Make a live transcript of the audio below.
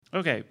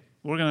Okay,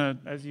 we're going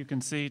to, as you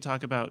can see,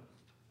 talk about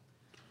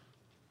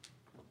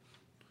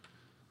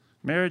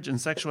marriage and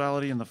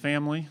sexuality in the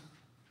family.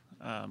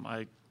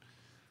 I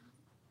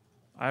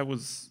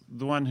was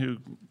the one who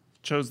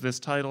chose this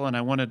title, and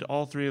I wanted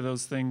all three of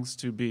those things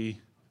to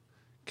be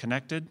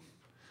connected.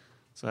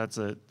 So that's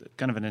a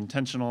kind of an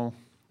intentional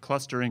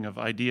clustering of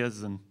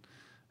ideas and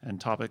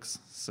topics.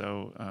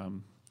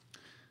 So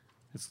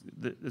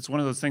it's one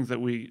of those things that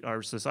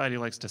our society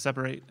likes to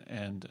separate,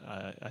 and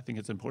I think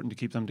it's important to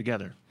keep them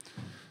together.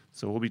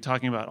 So we'll be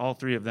talking about all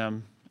three of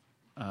them.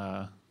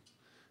 All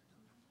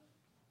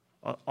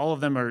of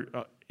them are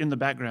in the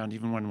background,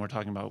 even when we're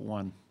talking about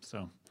one.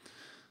 So.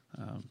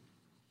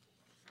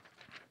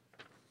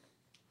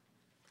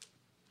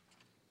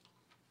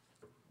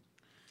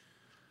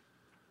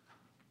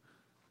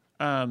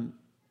 A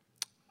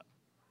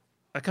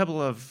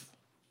couple of,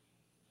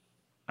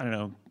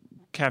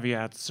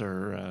 caveats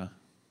or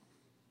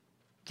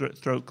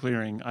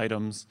throat-clearing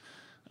items.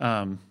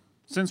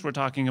 Since we're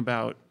talking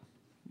about,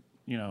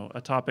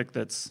 a topic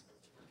that's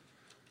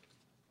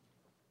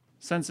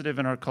sensitive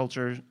in our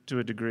culture to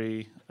a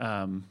degree,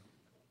 and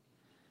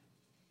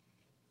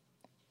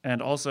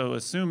also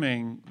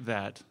assuming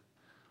that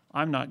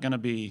I'm not going to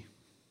be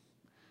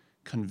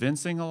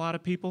convincing a lot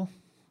of people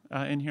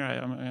in here.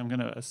 I'm going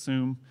to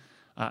assume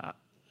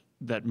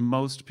that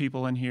most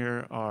people in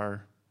here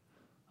are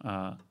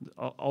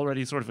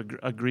already sort of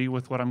agree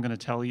with what I'm going to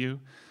tell you.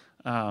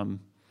 And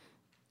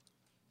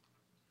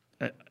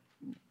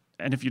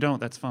if you don't,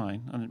 that's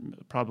fine. I mean,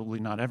 probably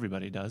not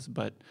everybody does,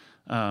 but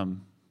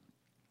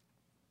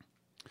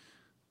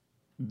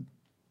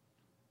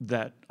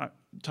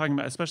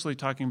especially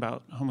talking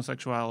about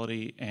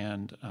homosexuality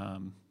and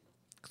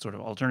sort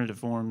of alternative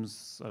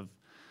forms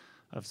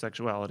of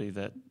sexuality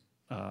that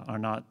are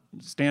not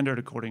standard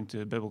according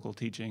to biblical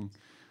teaching.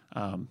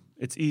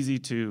 It's easy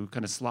to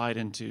kind of slide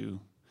into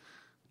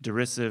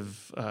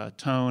derisive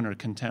tone or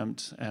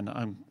contempt, and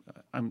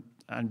I'm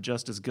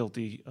just as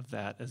guilty of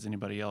that as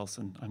anybody else,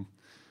 and I'm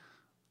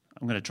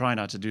going to try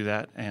not to do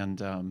that.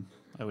 And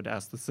I would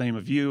ask the same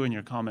of you in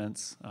your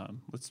comments.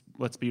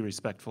 Let's be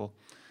respectful,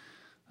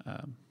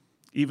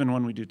 even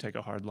when we do take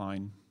a hard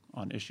line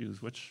on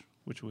issues, which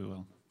we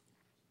will.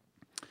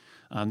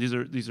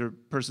 These are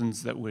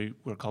persons that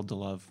we're called to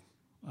love,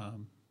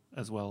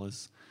 as well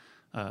as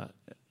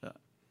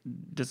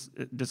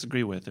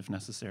disagree with if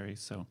necessary.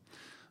 So,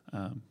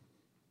 and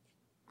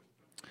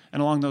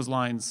along those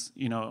lines,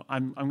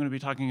 I'm going to be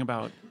talking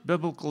about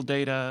biblical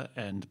data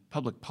and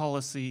public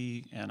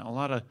policy and a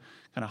lot of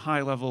kind of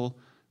high level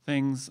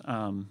things.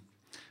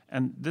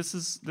 And this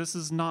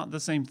is not the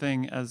same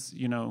thing as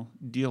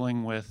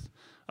dealing with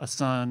a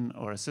son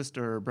or a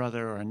sister or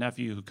brother or a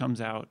nephew who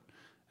comes out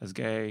as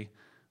gay.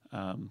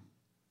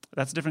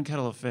 That's a different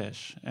kettle of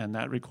fish, and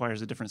that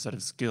requires a different set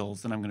of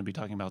skills than I'm going to be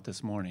talking about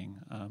this morning.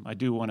 I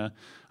do want to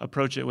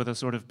approach it with a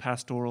sort of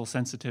pastoral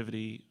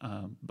sensitivity,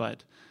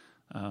 but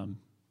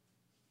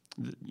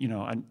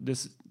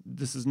this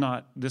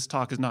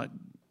talk is not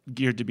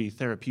geared to be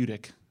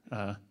therapeutic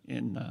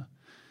in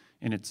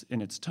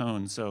its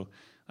tone. So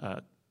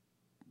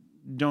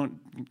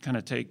don't kind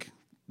of take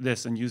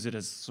this and use it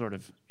as sort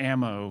of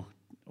ammo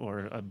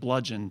or a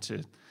bludgeon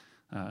to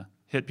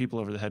hit people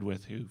over the head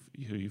with who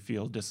you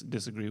feel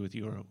disagree with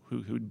you or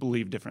who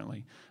believe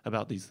differently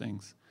about these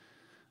things.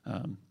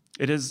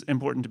 It is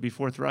important to be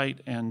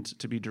forthright and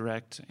to be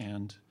direct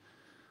and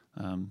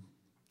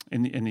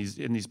in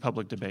these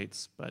public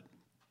debates, but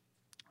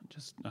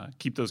just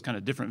keep those kind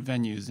of different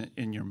venues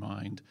in your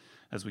mind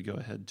as we go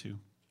ahead too.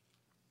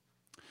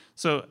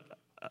 So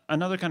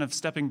another kind of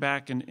stepping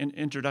back and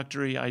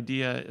introductory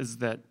idea is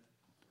that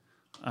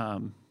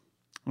when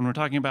we're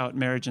talking about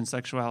marriage and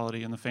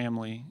sexuality in the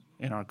family,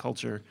 in our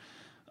culture,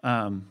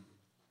 the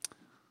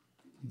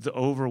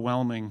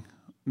overwhelming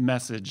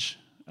message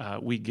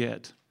we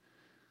get,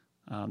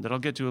 that I'll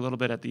get to a little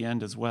bit at the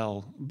end as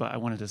well, but I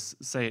wanted to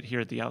say it here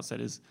at the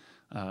outset, is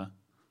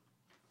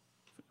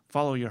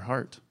follow your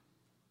heart.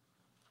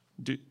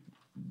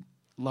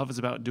 Love is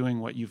about doing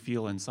what you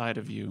feel inside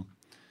of you,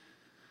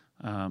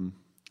 and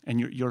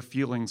your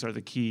feelings are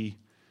the key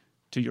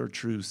to your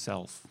true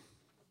self.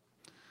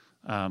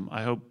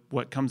 I hope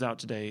what comes out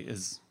today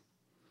is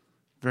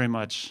very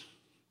much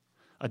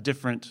a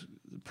different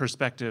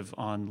perspective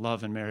on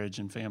love and marriage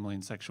and family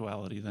and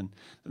sexuality than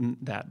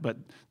that, but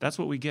that's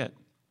what we get.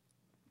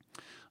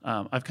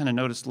 I've kind of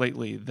noticed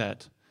lately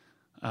that,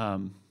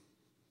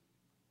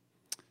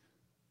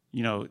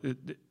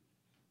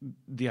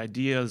 the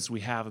ideas we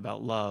have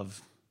about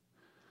love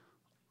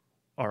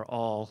are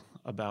all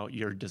about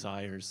your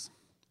desires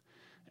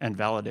and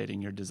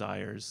validating your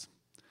desires.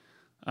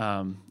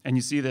 And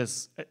you see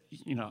this,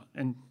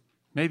 and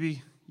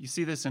maybe you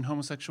see this in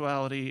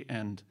homosexuality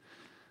and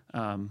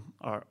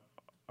our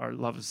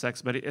love of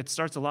sex, but it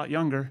starts a lot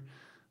younger.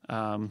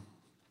 And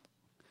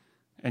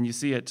you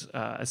see it,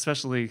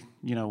 especially,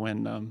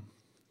 when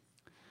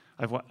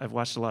I've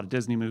watched a lot of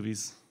Disney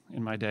movies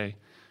in my day.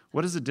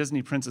 What does a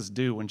Disney princess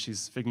do when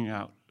she's figuring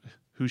out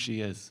who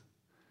she is?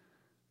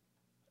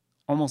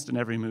 Almost in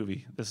every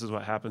movie, this is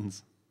what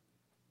happens.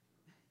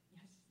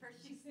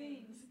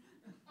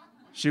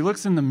 She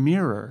looks in the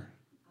mirror.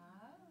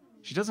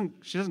 She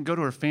doesn't go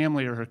to her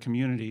family or her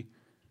community.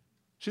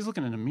 She's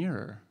looking in a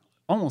mirror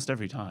almost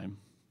every time.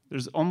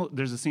 There's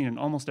a scene in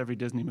almost every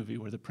Disney movie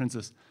where the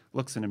princess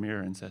looks in a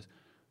mirror and says,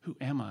 "Who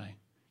am I?"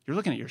 You're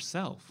looking at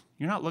yourself.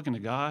 You're not looking to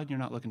God. You're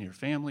not looking to your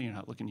family. You're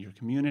not looking to your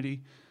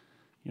community.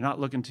 You're not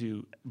looking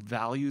to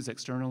values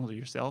external to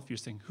yourself. You're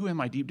saying, "Who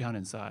am I deep down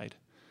inside?"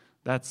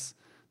 That's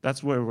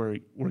where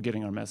we're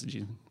getting our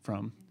messaging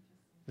from.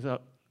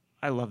 So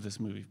I love this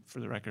movie, for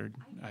the record.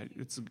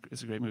 It's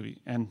a great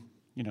movie. And,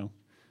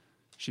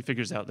 she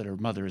figures out that her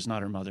mother is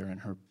not her mother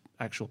and her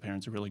actual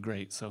parents are really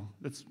great. So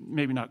that's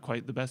maybe not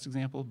quite the best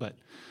example, but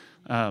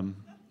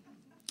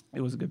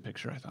it was a good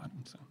picture, I thought.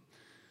 So.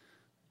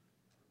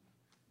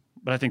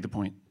 But I think the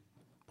point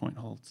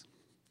holds.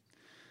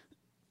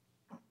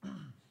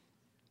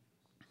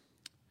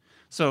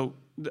 So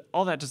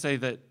all that to say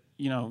that,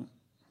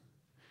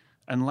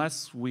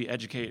 unless we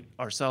educate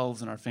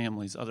ourselves and our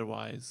families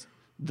otherwise,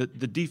 the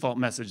default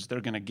message they're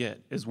going to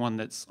get is one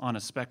that's on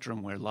a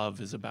spectrum where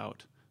love is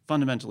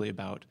fundamentally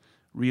about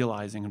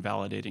realizing and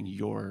validating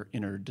your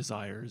inner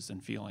desires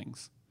and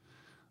feelings.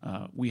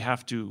 We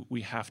have to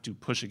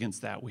push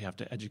against that. We have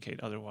to educate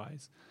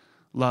otherwise.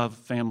 Love,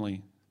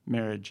 family,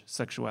 marriage,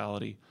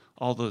 sexuality,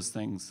 all those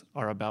things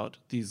are about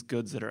these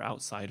goods that are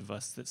outside of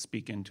us that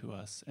speak into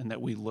us and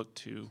that we look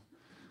to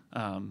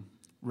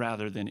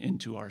rather than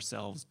into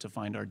ourselves to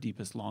find our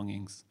deepest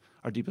longings.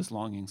 Our deepest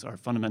longings are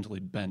fundamentally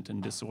bent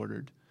and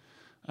disordered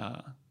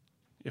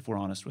if we're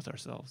honest with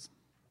ourselves.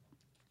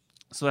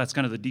 So that's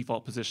kind of the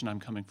default position I'm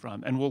coming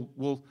from. And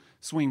we'll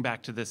swing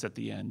back to this at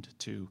the end,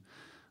 too,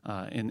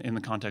 in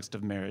the context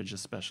of marriage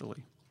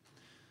especially.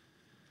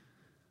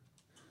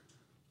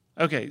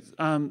 Okay,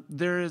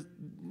 there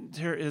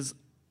is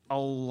a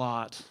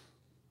lot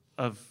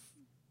of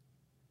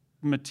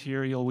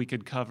material we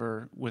could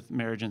cover with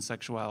marriage and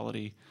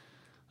sexuality.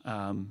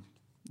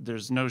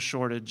 There's no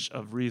shortage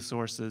of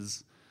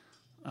resources.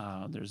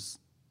 There's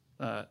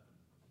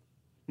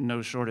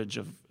no shortage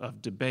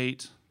of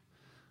debate.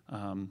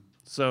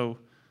 So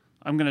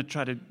I'm going to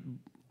try to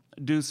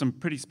do some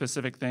pretty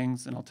specific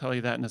things, and I'll tell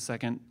you that in a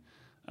second.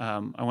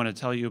 I want to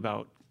tell you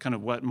about kind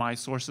of what my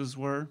sources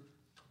were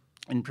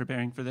in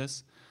preparing for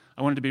this.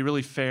 I wanted to be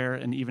really fair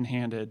and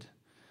even-handed,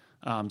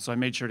 so I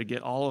made sure to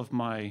get all of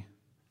my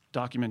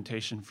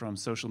documentation from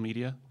social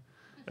media,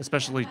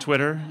 especially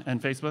Twitter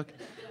and Facebook,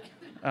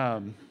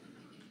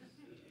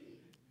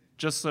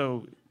 just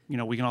so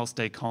we can all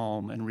stay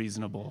calm and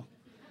reasonable.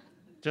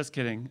 Just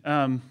kidding.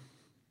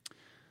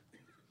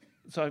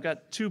 So I've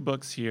got two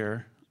books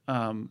here.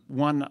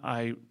 One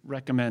I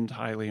recommend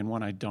highly, and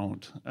one I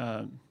don't,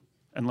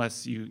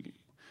 unless you.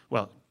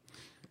 Well,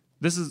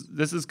 this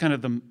is kind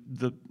of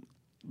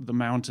the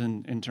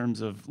mountain in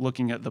terms of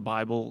looking at the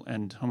Bible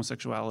and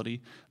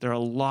homosexuality. There are a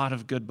lot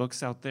of good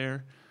books out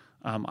there.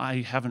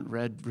 I haven't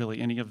read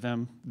really any of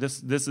them.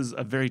 This is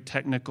a very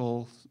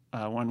technical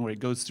one where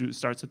he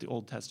starts at the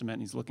Old Testament.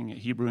 And he's looking at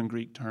Hebrew and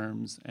Greek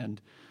terms and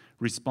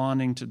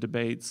responding to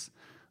debates.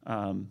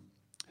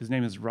 His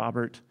name is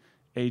Robert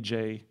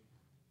A.J.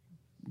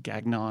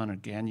 Gagnon or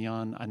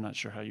Gagnon. I'm not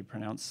sure how you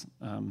pronounce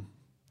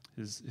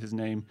his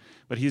name,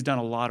 but he's done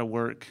a lot of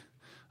work.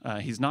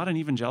 He's not an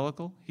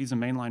evangelical. He's a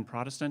mainline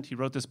Protestant. He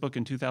wrote this book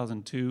in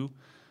 2002.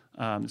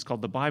 It's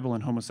called The Bible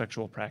and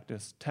Homosexual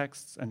Practice,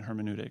 Texts and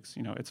Hermeneutics.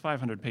 It's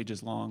 500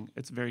 pages long.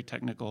 It's very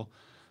technical.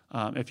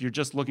 If you're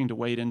just looking to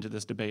wade into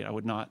this debate, I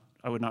would not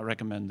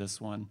recommend this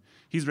one.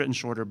 He's written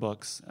shorter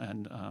books,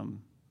 and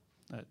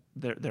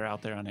they're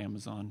out there on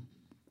Amazon.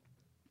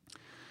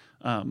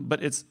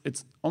 But it's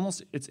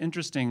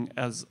interesting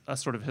as a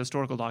sort of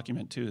historical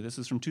document too. This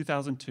is from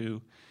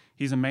 2002.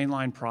 He's a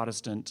mainline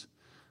Protestant.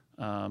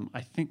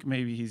 I think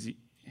maybe he's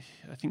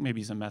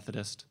a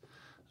Methodist,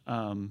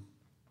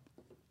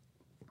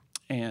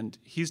 and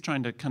he's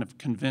trying to kind of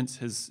convince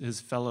his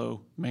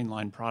fellow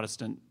mainline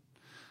Protestant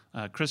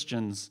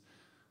Christians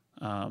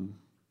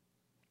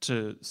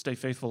to stay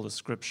faithful to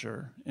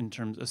Scripture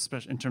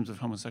especially in terms of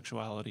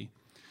homosexuality,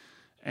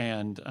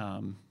 and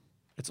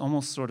it's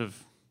almost sort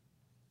of,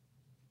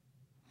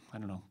 I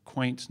don't know,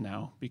 quaint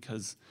now,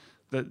 because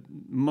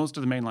most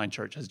of the mainline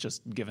church has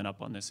just given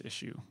up on this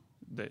issue.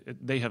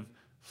 They have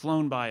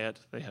flown by it,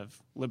 they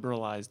have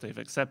liberalized, they've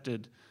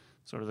accepted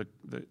sort of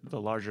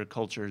the larger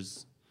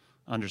culture's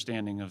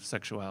understanding of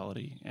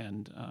sexuality,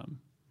 and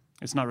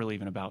it's not really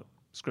even about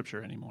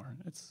Scripture anymore.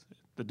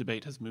 The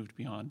debate has moved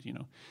beyond,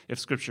 if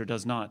Scripture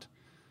does not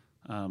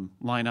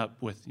line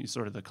up with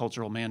sort of the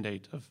cultural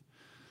mandate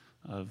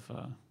of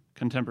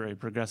contemporary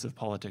progressive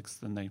politics,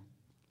 then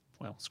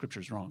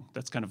Scripture's wrong.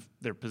 That's kind of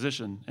their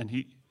position,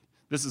 and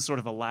this is sort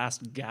of a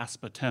last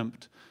gasp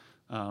attempt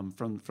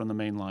from the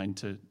main line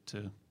to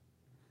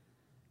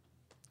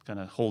kind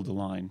of hold the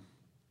line.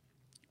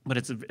 But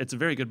it's a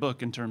very good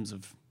book in terms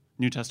of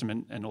New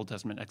Testament and Old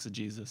Testament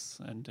exegesis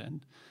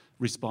and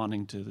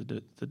responding to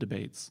the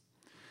debates.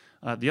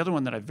 The other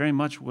one that I very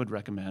much would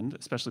recommend,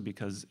 especially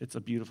because it's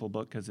a beautiful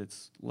book because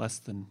it's less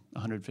than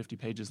 150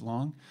 pages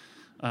long,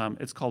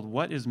 it's called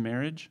What is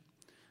Marriage?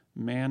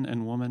 Man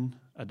and Woman,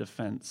 a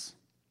defense.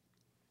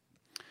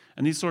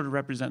 And these sort of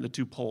represent the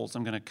two poles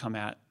I'm going to come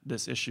at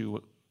this issue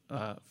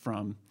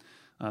from.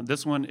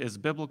 This one is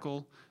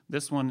biblical.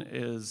 This one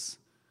is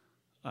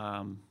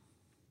I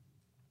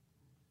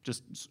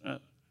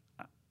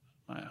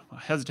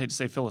hesitate to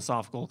say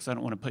philosophical because I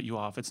don't want to put you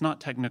off. It's not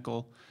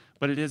technical,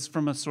 but it is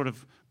from a sort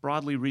of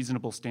broadly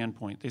reasonable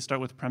standpoint. They start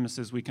with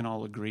premises we can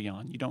all agree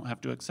on. You don't have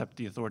to accept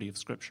the authority of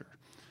Scripture.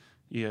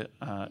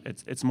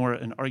 It's more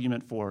an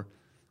argument for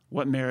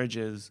what marriage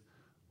is,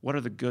 what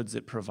are the goods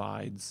it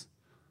provides,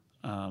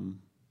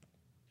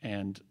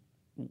 and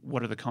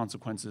what are the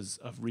consequences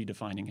of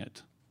redefining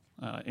it,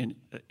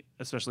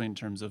 especially in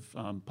terms of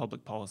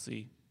public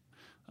policy,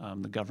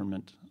 the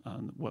government,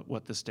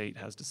 what the state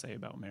has to say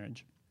about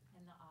marriage.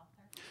 And the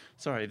author?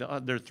 Sorry,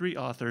 there are three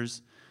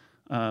authors.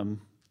 The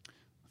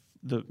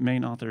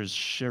main author is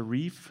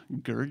Sherif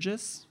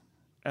Girgis,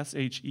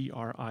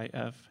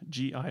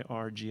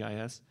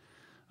 Sherifgirgis.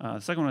 The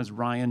second one is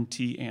Ryan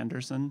T.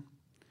 Anderson,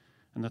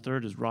 and the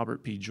third is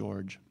Robert P.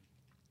 George.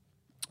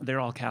 They're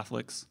all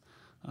Catholics,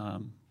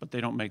 but they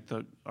don't make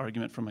the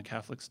argument from a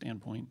Catholic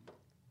standpoint.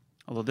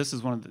 Although this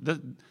is one of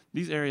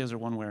these areas are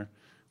one where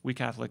we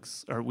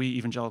Catholics, or we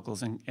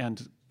evangelicals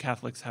and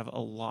Catholics have a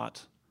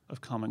lot of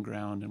common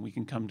ground, and we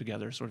can come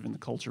together sort of in the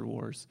culture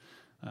wars,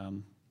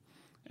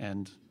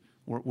 and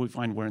we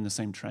find we're in the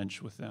same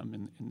trench with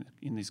them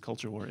in these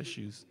culture war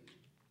issues.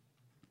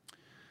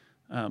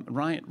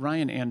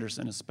 Ryan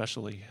Anderson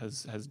especially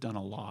has done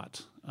a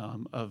lot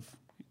of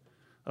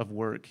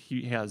work.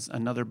 He has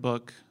another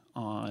book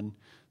on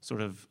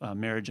sort of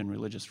marriage and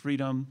religious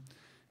freedom.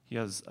 He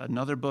has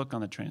another book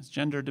on the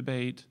transgender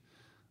debate.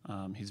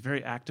 He's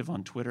very active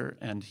on Twitter,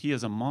 and he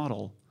is a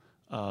model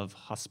of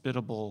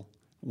hospitable,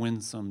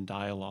 winsome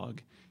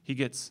dialogue. He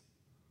gets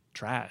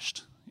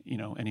trashed,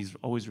 and he's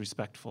always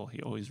respectful.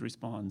 He always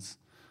responds.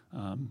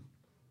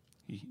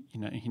 He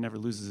never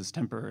loses his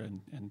temper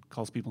and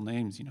calls people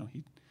names.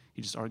 He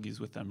just argues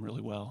with them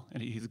really well,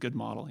 and he's a good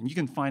model. And you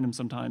can find him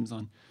sometimes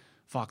on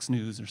Fox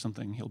News or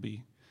something. He'll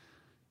be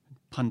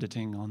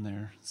punditing on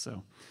there.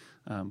 So,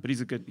 but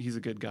he's a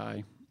good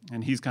guy,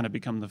 and he's kind of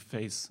become the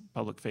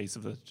public face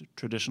of the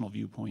traditional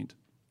viewpoint.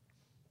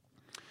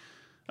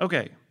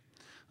 Okay,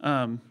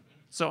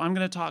 so I'm going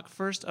to talk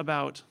first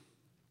about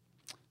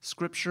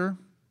Scripture,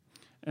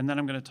 and then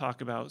I'm going to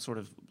talk about sort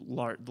of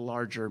the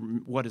larger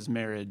what is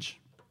marriage.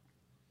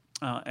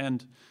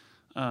 And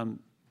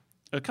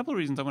a couple of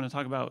reasons I want to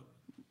talk about.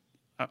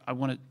 I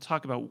want to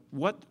talk about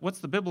what's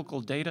the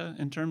biblical data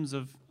in terms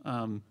of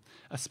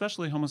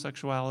especially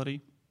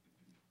homosexuality,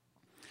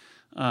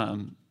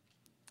 and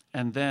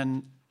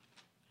then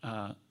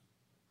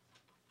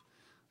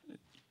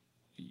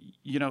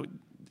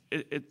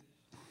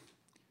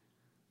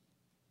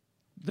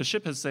the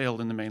ship has sailed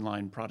in the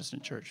mainline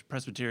Protestant church.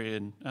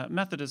 Presbyterian,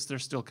 Methodists, they're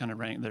still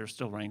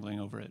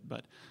wrangling over it,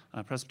 but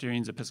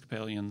Presbyterians,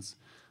 Episcopalians,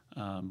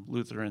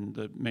 Lutheran,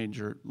 the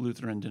major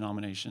Lutheran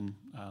denomination,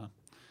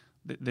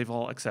 they've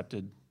all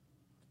accepted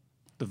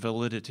the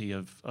validity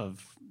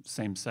of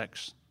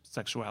same-sex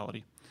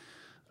sexuality.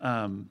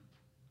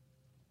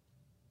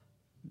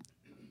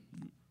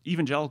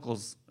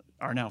 Evangelicals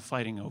are now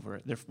fighting over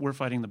it. We're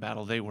fighting the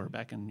battle they were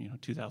back in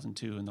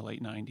 2002 in the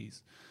late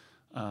 90s,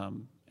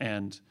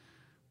 and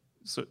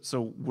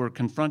so we're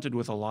confronted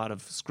with a lot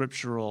of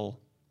scriptural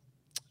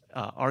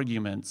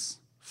arguments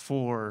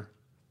for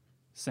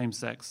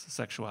same-sex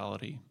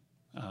sexuality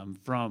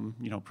from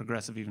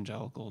progressive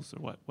evangelicals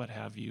or what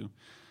have you,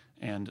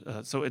 and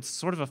so it's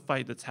sort of a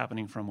fight that's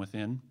happening from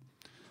within.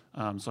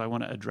 So I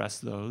want to address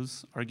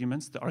those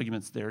arguments, the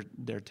arguments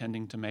they're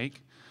tending to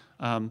make,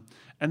 and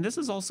this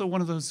is also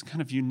one of those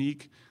kind of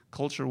unique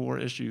culture war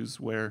issues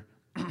where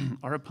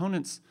our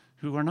opponents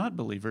who are not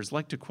believers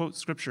like to quote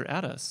Scripture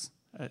at us,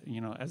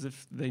 as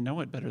if they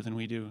know it better than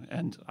we do,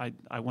 and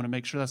I want to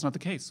make sure that's not the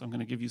case. So I'm going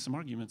to give you some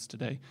arguments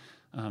today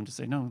to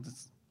say no,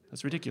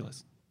 that's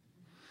ridiculous.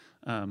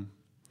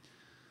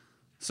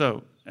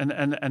 So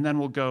and then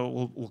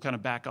we'll kind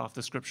of back off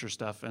the Scripture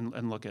stuff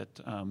and look at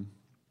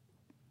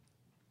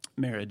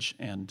marriage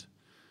and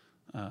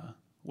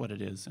what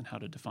it is and how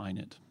to define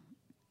it.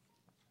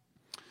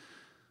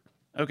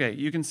 Okay,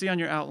 you can see on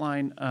your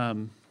outline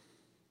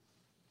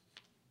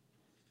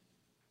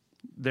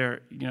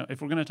there.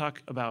 If we're going to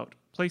talk about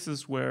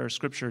places where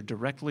Scripture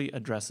directly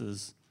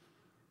addresses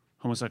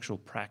homosexual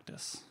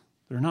practice,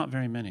 there are not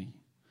very many.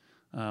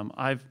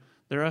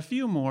 There are a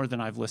few more than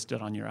I've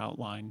listed on your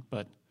outline,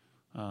 but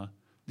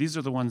these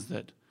are the ones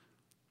that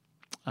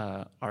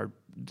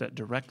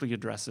directly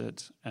address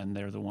it, and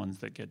they're the ones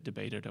that get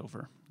debated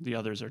over. The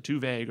others are too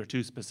vague or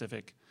too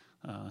specific,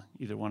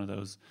 either one of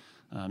those,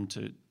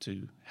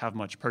 to have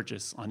much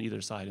purchase on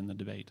either side in the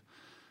debate.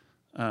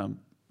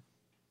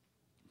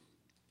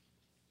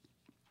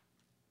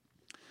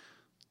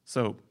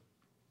 So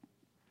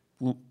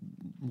we'll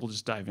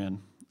just dive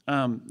in.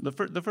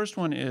 The first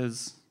one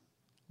is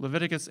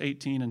Leviticus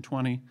 18 and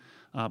 20.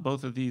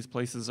 Both of these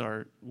places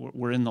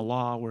were in the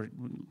law, where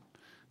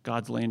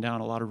God's laying down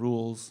a lot of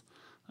rules,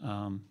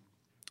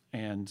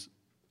 and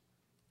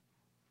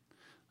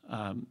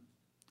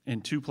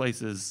in two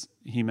places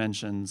he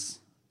mentions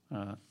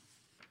kind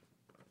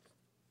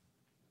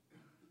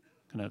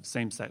of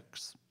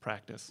same-sex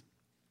practice.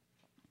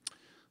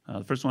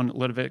 The first one,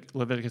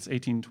 Leviticus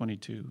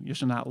 18:22. You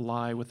shall not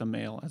lie with a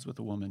male as with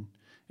a woman.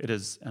 It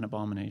is an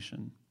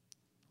abomination.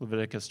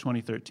 Leviticus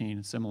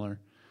 20:13, similar.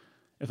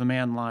 If a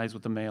man lies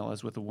with a male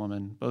as with a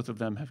woman, both of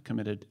them have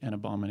committed an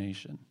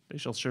abomination. They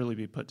shall surely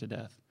be put to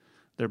death.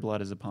 Their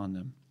blood is upon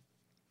them.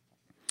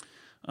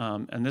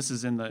 And this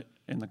is in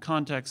the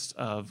context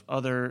of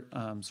other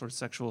sort of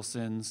sexual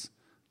sins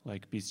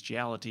like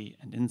bestiality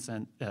and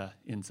incest,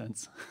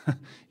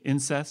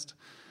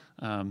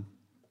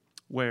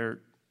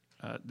 where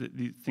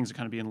the things are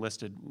kind of being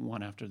listed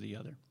one after the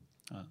other.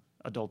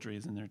 Adultery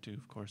is in there too,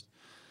 of course.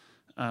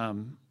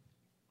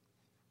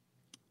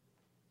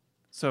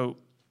 So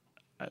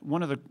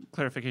one of the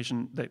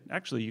clarification that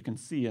actually you can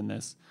see in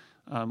this,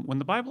 when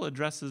the Bible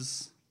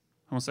addresses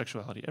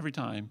homosexuality, every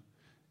time,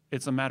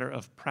 it's a matter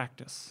of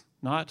practice,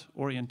 not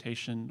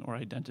orientation or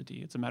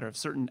identity. It's a matter of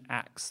certain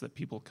acts that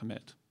people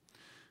commit,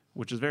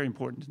 which is very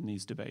important in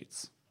these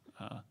debates.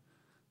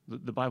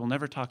 The Bible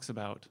never talks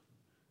about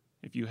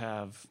if you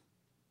have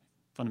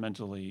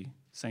fundamentally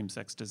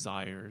same-sex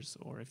desires,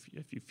 or if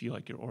you feel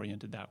like you're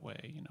oriented that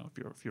way,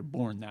 if you're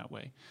born that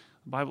way.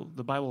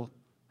 The Bible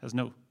has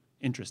no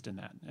interest in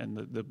that, and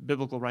the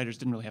biblical writers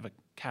didn't really have a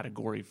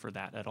category for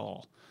that at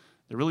all.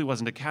 There really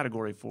wasn't a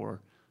category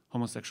for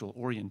homosexual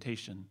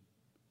orientation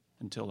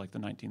until like the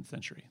 19th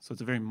century. So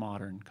it's a very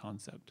modern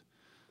concept.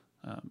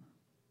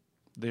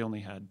 They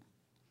only had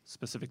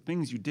specific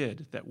things you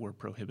did that were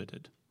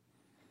prohibited.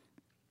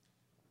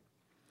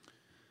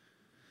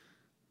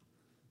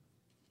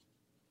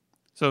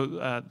 So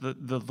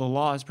the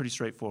law is pretty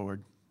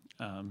straightforward.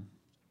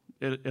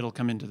 It'll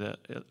come into the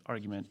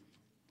argument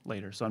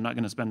later, so I'm not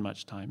going to spend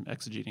much time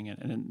exegeting it.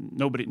 And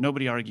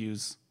nobody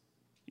argues,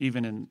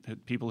 even in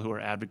people who are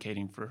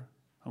advocating for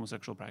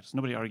homosexual practice,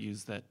 nobody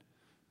argues that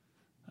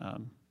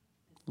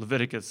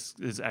Leviticus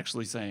is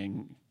actually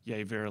saying,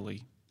 yea,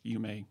 verily, you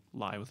may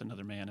lie with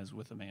another man as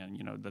with a man.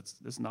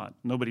 That's not,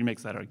 nobody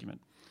makes that argument.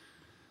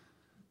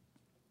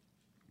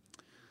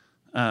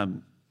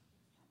 I'm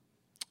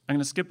going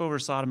to skip over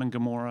Sodom and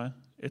Gomorrah.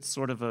 It's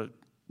sort of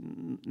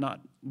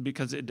not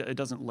because it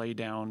doesn't lay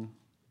down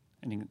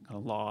any kind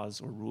of laws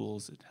or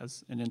rules. It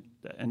has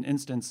an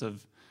instance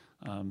of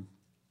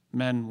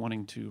men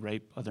wanting to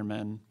rape other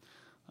men,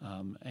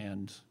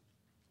 and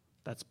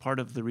that's part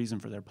of the reason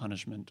for their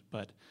punishment,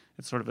 but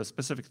it's sort of a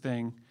specific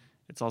thing.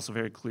 It's also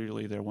very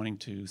clearly they're wanting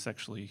to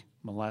sexually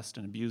molest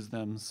and abuse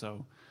them,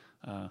 so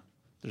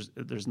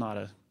there's not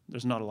a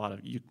lot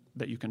of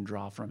that you can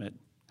draw from it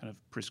kind of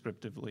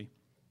prescriptively.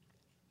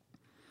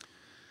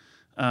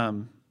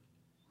 And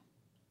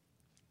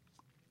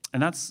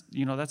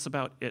that's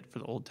about it for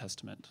the Old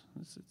Testament.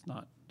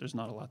 There's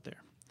not a lot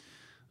there.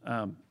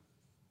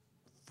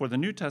 For the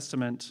New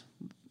Testament,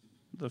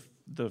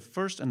 the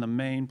first and the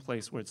main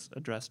place where it's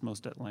addressed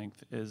most at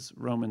length is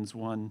Romans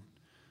 1,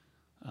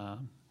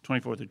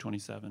 24 through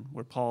 27,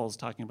 where Paul's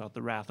talking about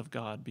the wrath of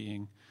God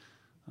being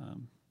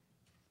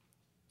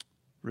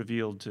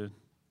revealed to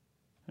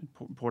and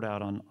poured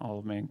out on all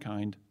of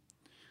mankind.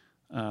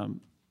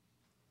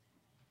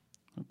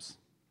 Oops.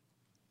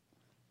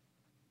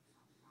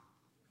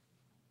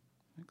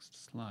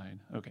 Next slide.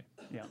 Okay,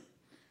 yeah.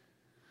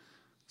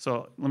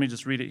 So let me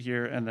just read it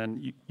here, and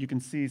then you can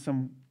see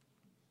some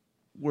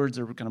words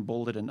are kind of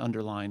bolded and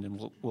underlined, and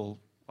I'll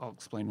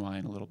explain why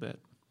in a little bit.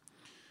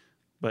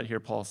 But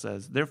here Paul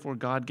says, "Therefore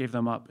God gave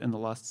them up in the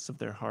lusts of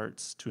their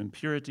hearts to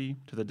impurity,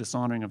 to the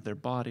dishonoring of their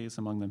bodies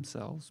among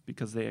themselves,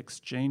 because they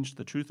exchanged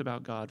the truth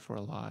about God for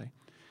a lie,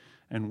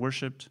 and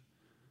worshipped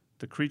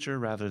the creature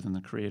rather than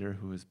the Creator,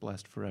 who is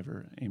blessed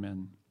forever.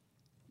 Amen.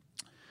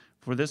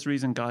 For this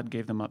reason God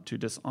gave them up to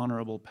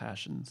dishonorable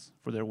passions,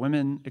 for their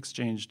women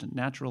exchanged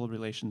natural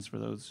relations for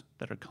those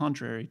that are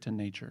contrary to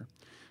nature,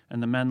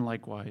 and the men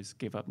likewise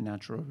gave up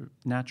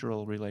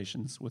natural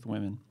relations with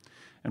women,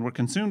 and were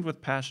consumed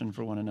with passion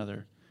for one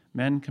another,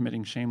 men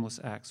committing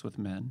shameless acts with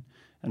men,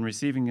 and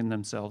receiving in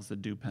themselves the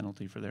due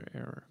penalty for their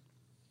error."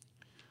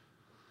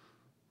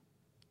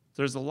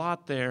 There's a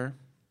lot there.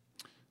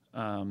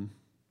 I'm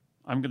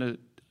going to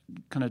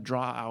kind of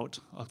draw out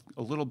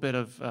a little bit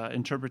of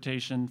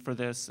interpretation for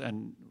this,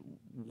 and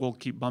we'll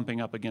keep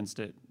bumping up against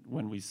it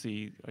when we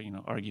see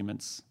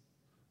arguments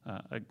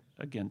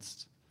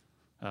against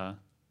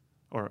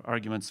or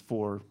arguments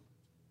for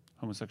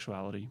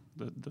homosexuality,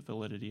 the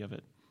validity of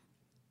it.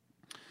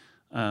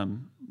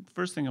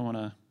 First thing I want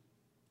to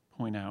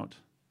point out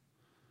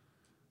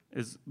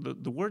is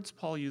the words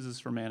Paul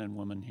uses for man and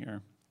woman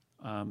here.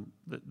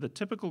 The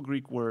typical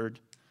Greek word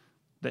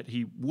that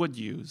he would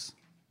use,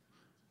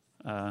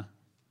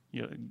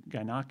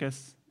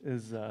 gynekos,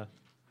 is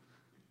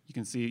you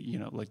can see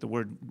like the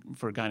word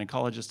for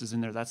gynecologist is in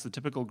there. That's the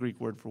typical Greek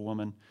word for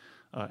woman,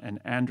 and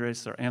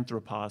andres or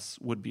anthropos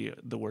would be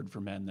the word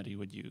for men that he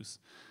would use,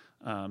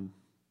 or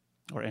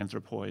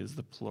anthropoi is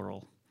the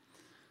plural.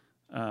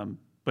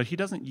 But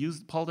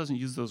Paul doesn't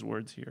use those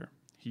words here.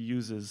 He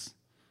uses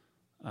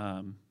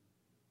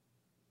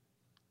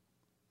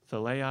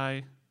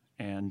thalei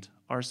and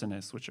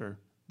arsenis, which are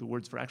the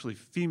words for actually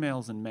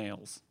females and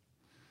males,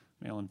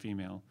 male and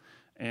female.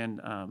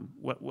 And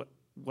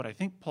what I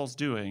think Paul's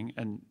doing,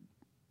 and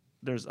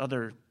there's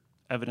other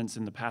evidence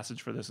in the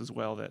passage for this as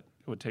well that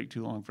it would take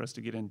too long for us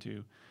to get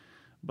into,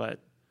 but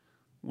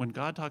when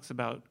God talks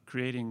about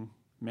creating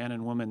man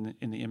and woman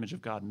in the image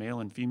of God, male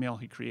and female,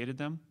 he created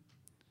them.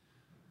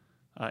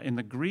 In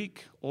the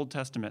Greek Old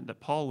Testament that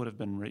Paul would have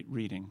been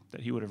reading,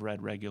 that he would have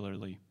read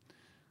regularly,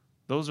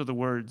 those are the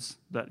words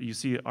that you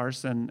see,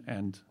 arsen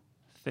and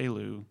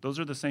thelu. Those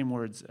are the same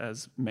words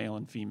as male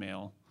and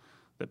female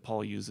that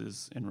Paul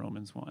uses in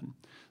Romans 1.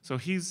 So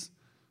he's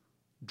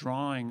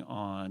drawing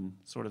on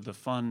sort of the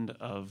fund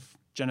of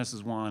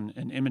Genesis 1,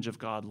 an image of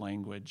God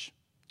language.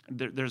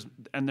 There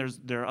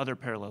are other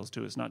parallels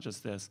to it. It's not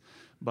just this,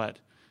 but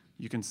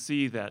you can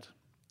see that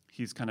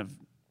he's kind of,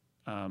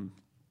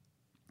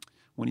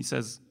 when he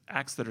says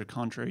acts that are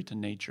contrary to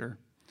nature,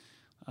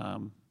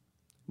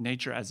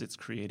 nature as it's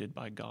created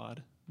by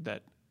God,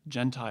 that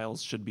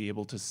Gentiles should be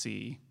able to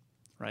see,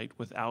 right,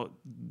 without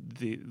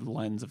the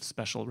lens of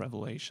special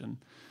revelation.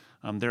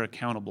 They're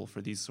accountable for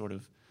these sort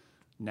of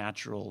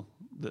natural,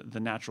 the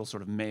natural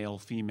sort of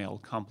male-female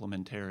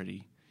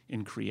complementarity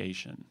in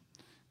creation,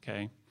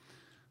 okay?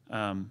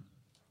 A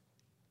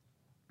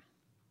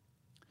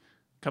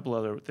couple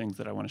other things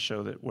that I want to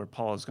show that where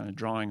Paul is kind of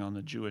drawing on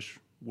the Jewish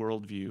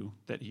worldview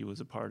that he was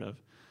a part of.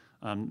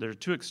 There are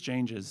two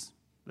exchanges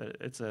that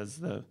it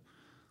says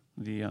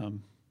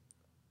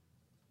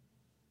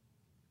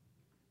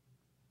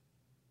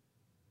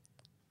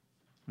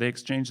they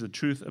exchanged the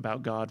truth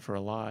about God for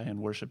a lie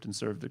and worshipped and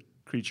served the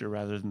creature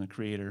rather than the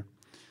creator.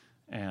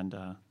 And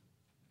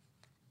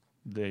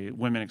the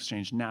women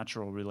exchanged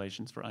natural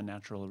relations for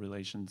unnatural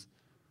relations.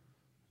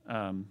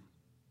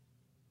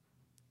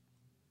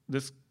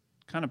 This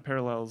kind of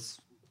parallels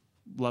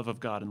love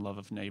of God and love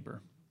of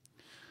neighbor.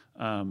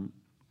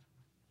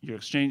 You're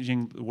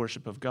exchanging the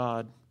worship of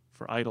God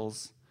for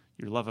idols.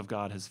 Your love of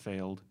God has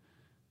failed.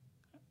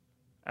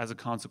 As a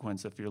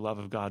consequence, if your love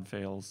of God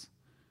fails,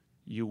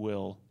 you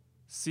will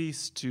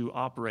cease to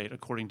operate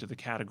according to the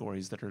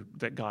categories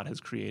that God has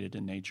created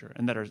in nature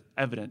and that are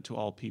evident to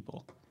all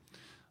people.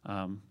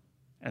 And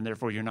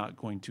therefore, you're not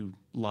going to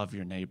love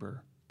your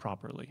neighbor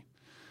properly.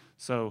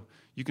 So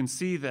you can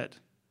see that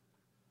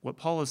what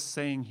Paul is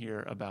saying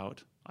here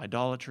about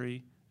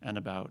idolatry and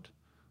about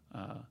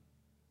kind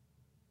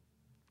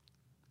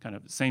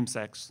of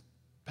same-sex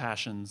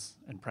passions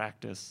and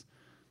practice,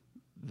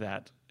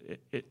 that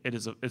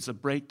it's a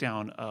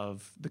breakdown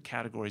of the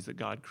categories that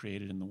God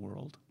created in the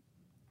world.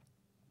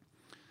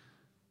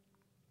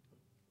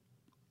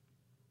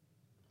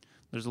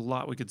 There's a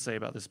lot we could say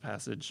about this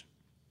passage,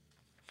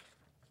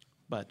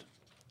 but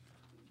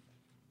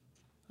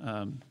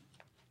I'll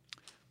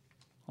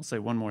say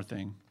one more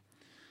thing.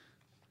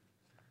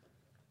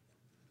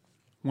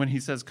 When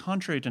he says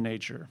contrary to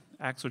nature,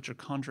 acts which are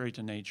contrary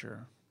to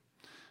nature,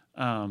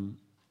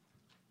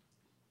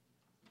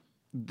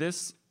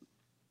 this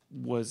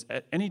was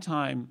at any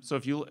time. So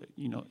if you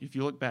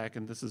look back,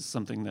 and this is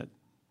something that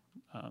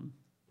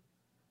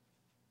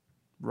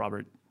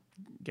Robert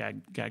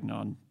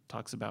Gagnon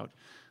talks about.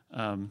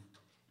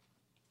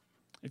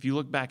 If you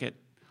look back at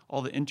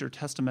all the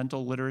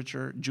intertestamental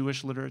literature,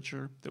 Jewish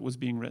literature that was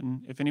being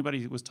written, if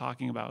anybody was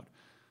talking about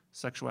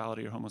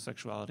sexuality or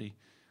homosexuality,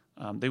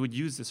 they would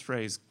use this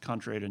phrase,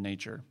 contrary to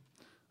nature,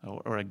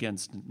 or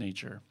against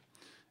nature.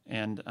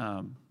 And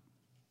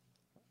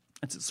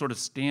it's sort of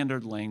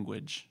standard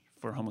language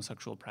for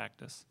homosexual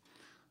practice.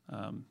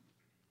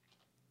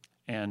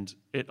 And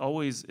it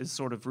always is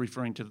sort of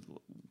referring to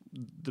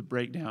the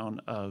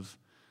breakdown of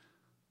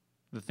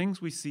the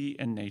things we see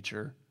in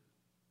nature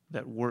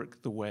that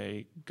work the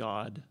way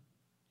God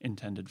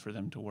intended for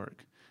them to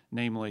work,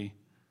 namely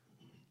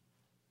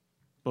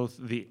both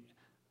the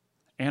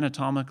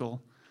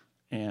anatomical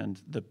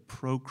and the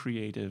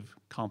procreative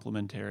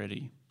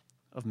complementarity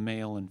of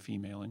male and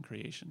female in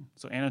creation.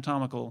 So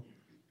anatomical,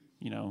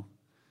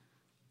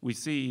 we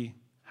see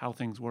how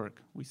things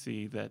work. We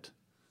see that,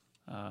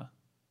 to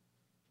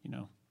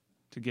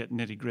get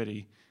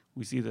nitty-gritty,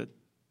 we see that,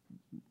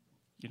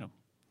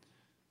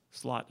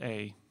 slot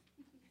A,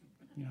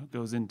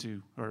 goes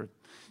into, or,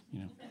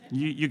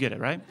 you get it,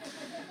 right?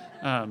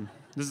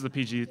 This is the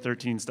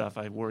PG-13 stuff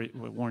I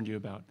warned you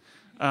about.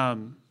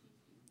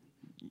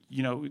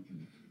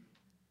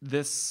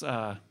 This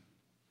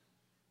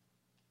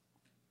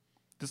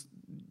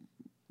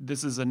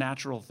is a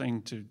natural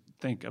thing to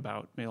think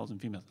about males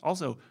and females.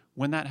 Also,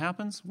 when that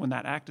happens, when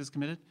that act is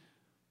committed,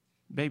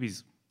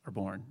 babies are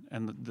born,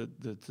 and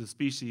the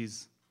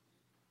species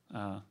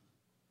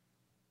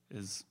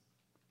is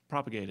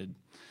propagated.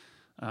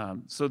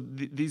 So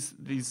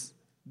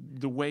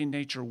the way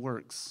nature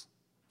works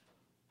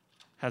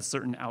has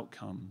certain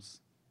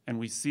outcomes, and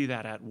we see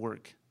that at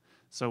work.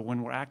 So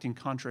when we're acting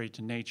contrary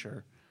to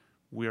nature,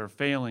 we are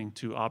failing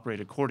to operate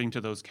according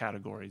to those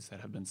categories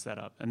that have been set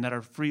up and that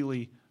are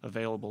freely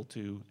available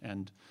to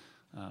and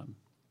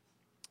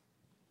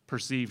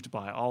perceived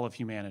by all of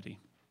humanity.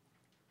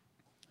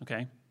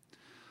 Okay?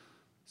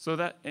 So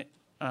that,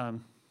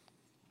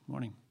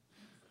 Morning.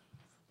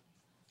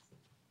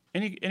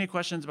 Any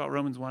questions about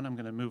Romans 1? I'm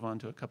going to move on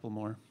to a couple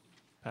more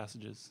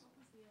passages.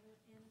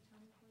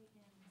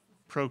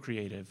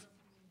 Procreative.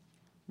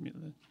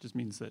 It just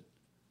means that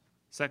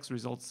sex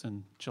results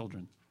in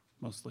children,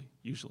 mostly,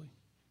 usually.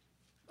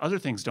 Other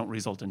things don't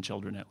result in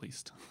children, at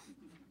least.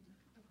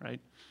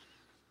 Right?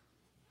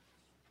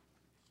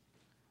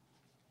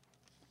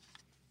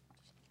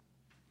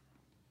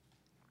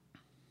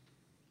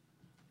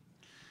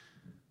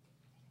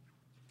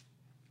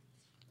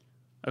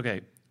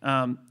 Okay.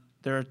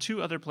 There are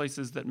two other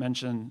places that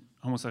mention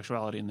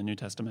homosexuality in the New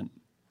Testament.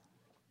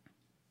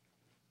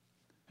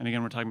 And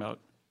again, we're talking about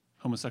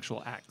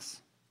homosexual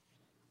acts.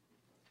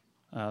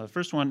 The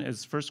first one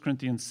is 1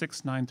 Corinthians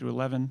 6, 9 through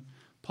 11.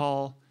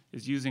 Paul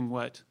is using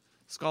what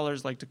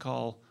scholars like to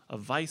call a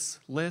vice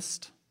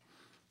list,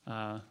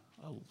 a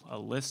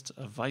list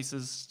of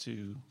vices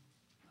to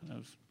kind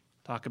of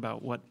talk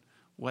about what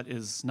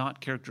is not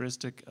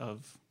characteristic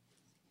of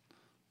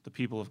the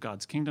people of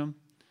God's kingdom.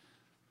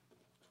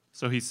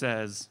 So he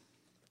says,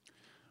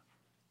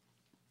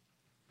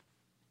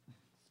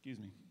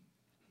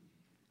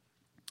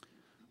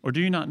 or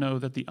do you not know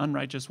that the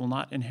unrighteous will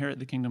not inherit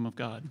the kingdom of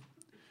God?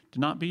 Do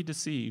not be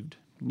deceived.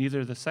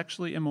 Neither the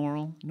sexually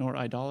immoral, nor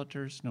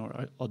idolaters,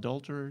 nor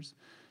adulterers,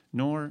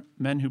 nor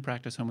men who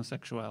practice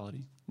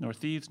homosexuality, nor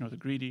thieves, nor the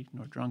greedy,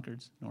 nor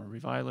drunkards, nor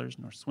revilers,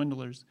 nor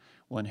swindlers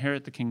will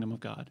inherit the kingdom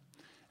of God.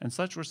 And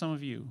such were some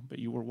of you, but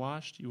you were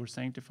washed, you were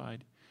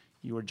sanctified,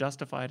 you were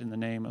justified in the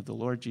name of the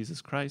Lord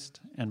Jesus Christ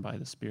and by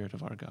the Spirit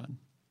of our God.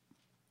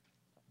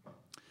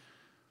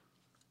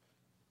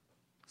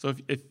 So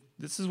if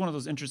this is one of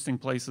those interesting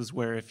places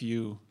where if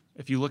you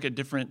look at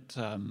different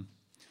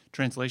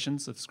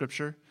translations of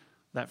Scripture,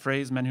 that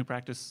phrase, men who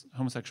practice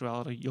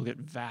homosexuality, you'll get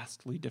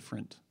vastly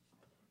different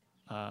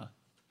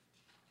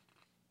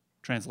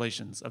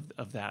translations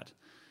of that.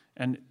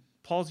 And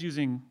Paul's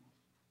using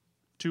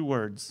two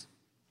words.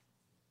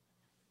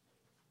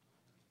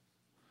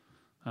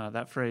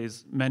 That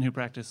phrase, men who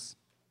practice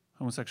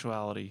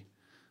homosexuality,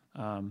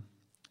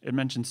 it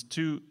mentions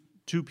two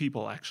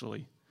people,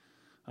 actually.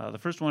 The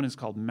first one is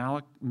called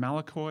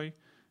malakoi,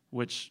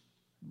 which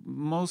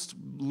most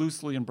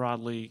loosely and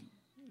broadly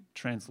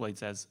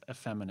translates as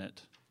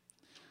effeminate.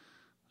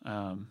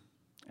 And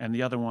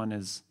the other one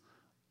is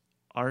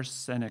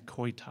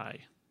arsenikoitai.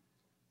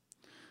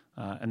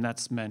 And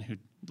that's men who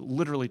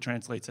literally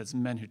translates as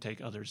men who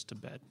take others to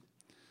bed.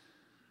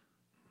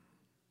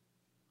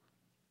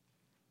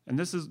 And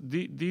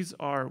these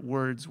are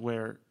words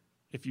where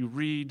if you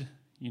read,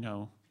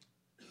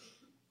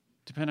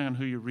 depending on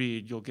who you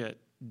read, you'll get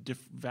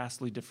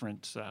vastly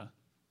different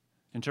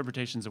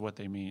interpretations of what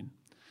they mean.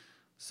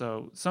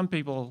 So some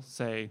people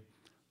say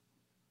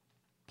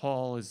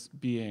Paul is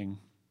being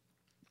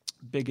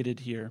bigoted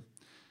here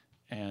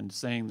and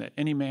saying that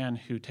any man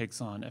who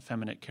takes on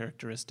effeminate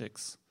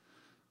characteristics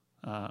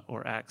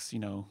or acts,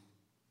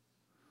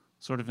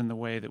 sort of in the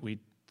way that we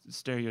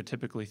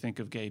stereotypically think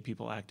of gay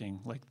people acting,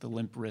 like the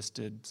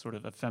limp-wristed, sort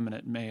of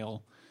effeminate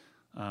male,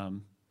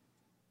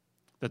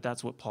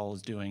 that's what Paul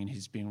is doing, and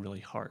he's being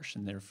really harsh,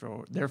 and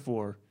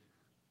therefore,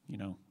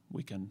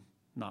 we can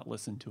not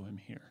listen to him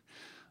here.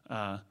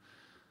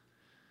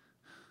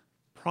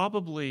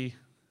 Probably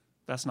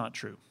that's not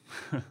true,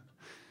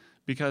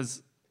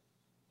 because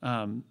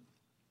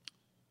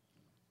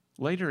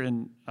later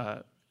in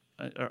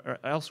or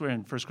elsewhere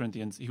in 1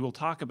 Corinthians, he will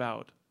talk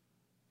about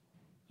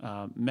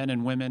men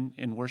and women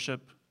in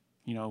worship.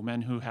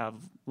 Men who have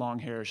long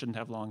hair shouldn't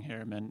have long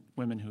hair.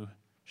 Women who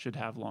should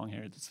have long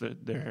hair.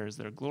 Their hair is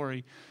their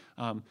glory.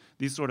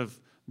 These sort of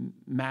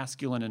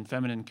masculine and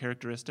feminine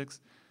characteristics.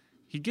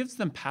 He gives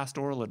them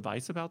pastoral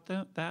advice about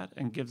that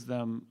and gives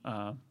them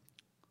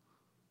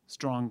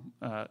strong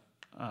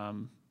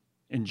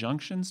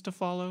injunctions to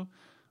follow,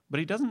 but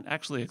he doesn't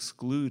actually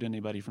exclude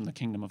anybody from the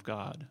kingdom of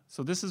God.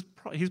 So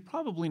he's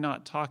probably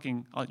not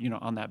talking,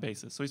 on that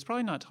basis. So he's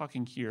probably not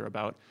talking here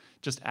about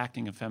just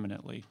acting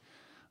effeminately.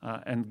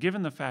 And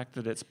given the fact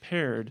that it's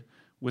paired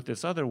with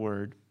this other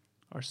word,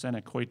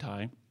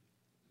 arsenikoitai,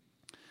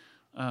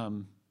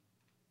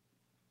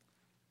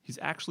 he's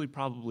actually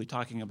probably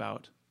talking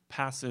about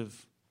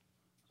passive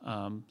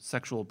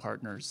sexual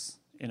partners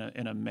in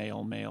a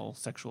male-male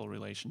sexual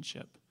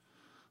relationship,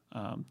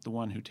 the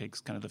one who takes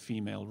kind of the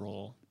female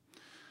role.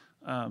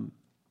 And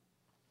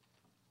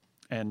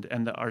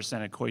the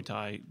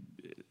arsenikoitai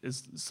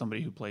is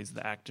somebody who plays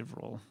the active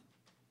role.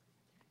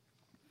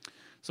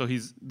 So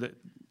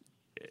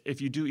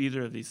if you do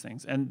either of these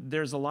things, and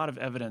there's a lot of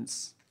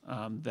evidence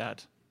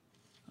that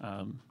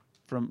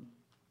from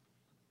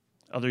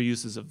other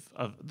uses of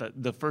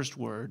the first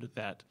word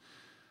that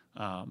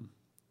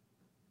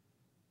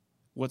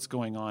what's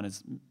going on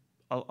is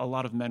a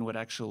lot of men would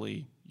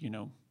actually,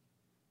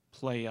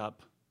 play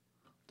up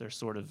their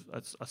sort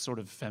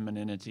of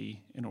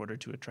femininity in order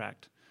to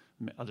attract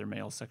other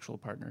male sexual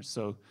partners.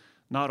 So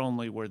not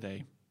only were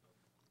they,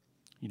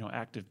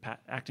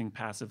 acting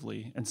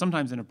passively, and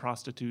sometimes in a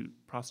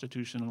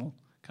prostitutional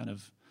kind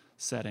of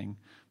setting,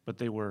 but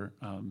they were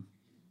kind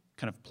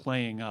of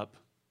playing up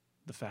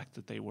the fact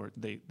that they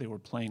were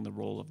playing the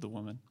role of the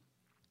woman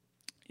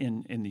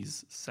in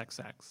these sex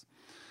acts.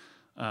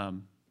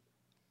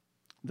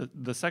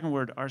 The second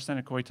word,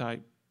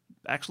 arsenokoitai,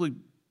 actually,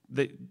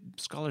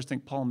 scholars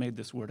think Paul made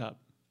this word up.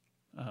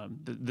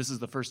 This is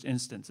the first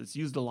instance. It's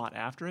used a lot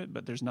after it,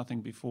 but there's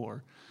nothing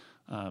before.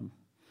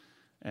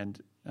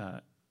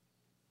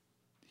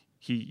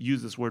 He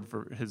used this word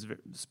for his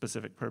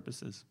specific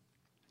purposes.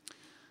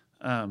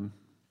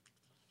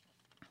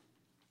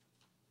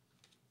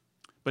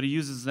 But he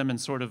uses them in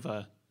sort of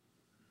a,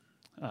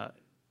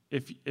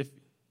 if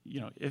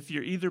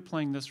you're either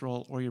playing this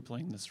role or you're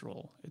playing this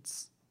role,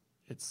 it's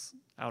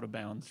out of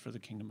bounds for the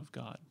kingdom of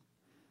God.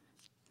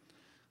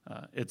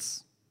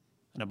 It's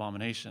an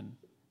abomination.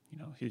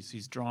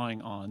 He's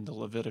drawing on the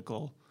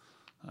Levitical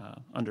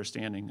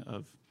understanding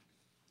of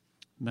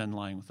men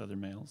lying with other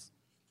males.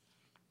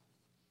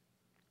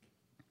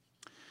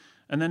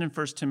 And then in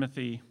 1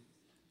 Timothy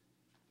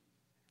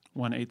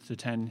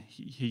 1:8-10,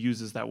 he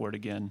uses that word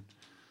again.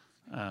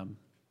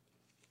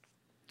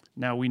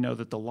 Now we know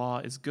that the law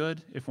is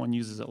good if one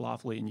uses it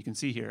lawfully. And you can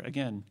see here,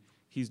 again,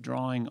 he's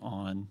drawing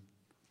on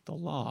the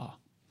law.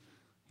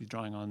 He's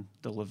drawing on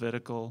the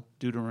Levitical,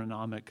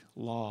 Deuteronomic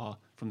law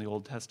from the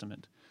Old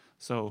Testament.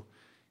 So,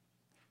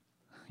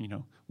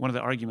 one of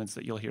the arguments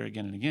that you'll hear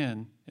again and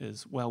again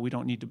is, well, we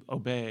don't need to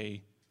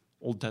obey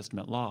Old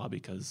Testament law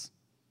because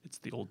it's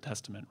the Old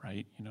Testament,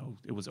 right?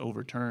 It was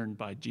overturned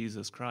by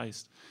Jesus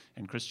Christ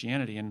and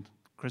Christianity, and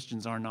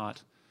Christians are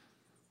not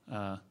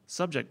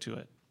subject to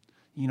it,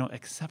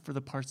 except for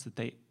the parts that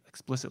they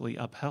explicitly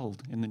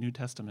upheld in the New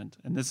Testament.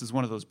 And this is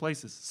one of those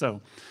places.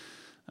 So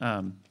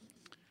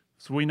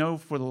we know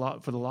for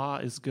the law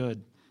is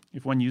good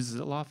if one uses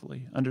it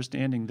lawfully,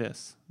 understanding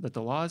this, that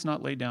the law is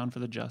not laid down for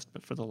the just,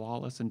 but for the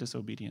lawless and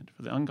disobedient,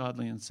 for the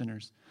ungodly and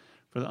sinners,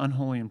 for the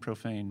unholy and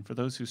profane, for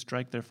those who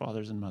strike their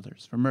fathers and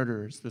mothers, for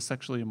murderers, the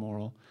sexually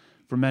immoral,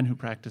 for men who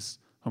practice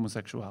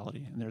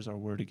homosexuality. And there's our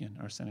word again,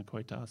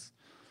 arsenokoitas.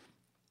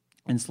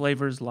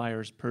 Enslavers,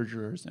 liars,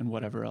 perjurers, and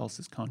whatever else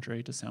is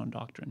contrary to sound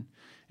doctrine,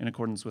 in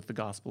accordance with the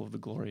gospel of the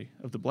glory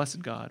of the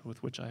blessed God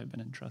with which I have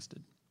been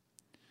entrusted.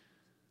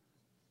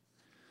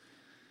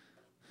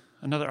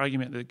 Another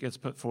argument that gets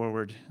put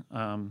forward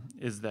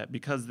is that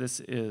because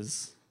this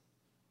is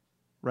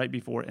right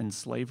before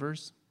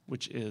enslavers,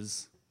 which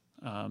is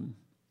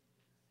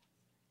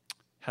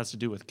has to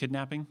do with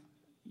kidnapping,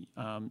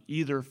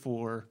 either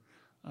for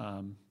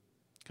kind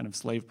of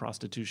slave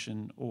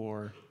prostitution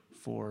or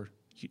for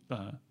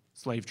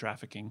slave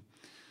trafficking,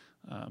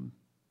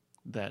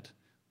 that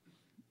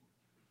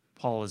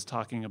Paul is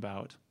talking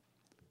about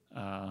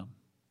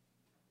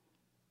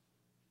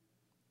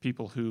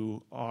people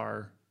who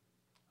are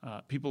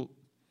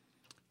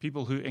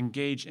people who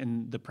engage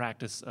in the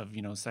practice of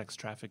sex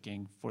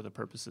trafficking for the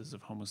purposes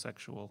of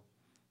homosexual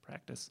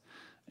practice,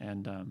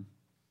 and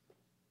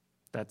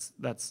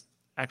that's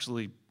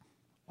actually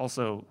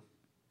also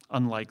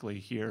unlikely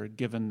here,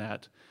 given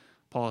that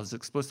Paul has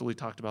explicitly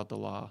talked about the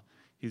law.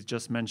 He's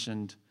just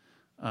mentioned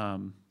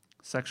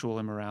sexual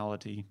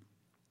immorality,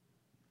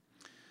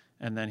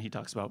 and then he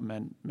talks about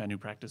men who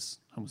practice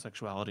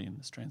homosexuality in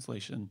this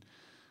translation.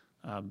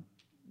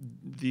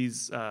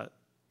 These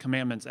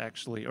commandments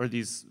actually, or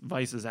these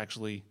vices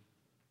actually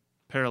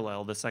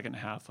parallel the second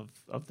half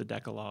of the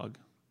Decalogue.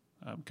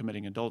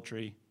 Committing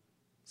adultery,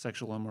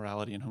 sexual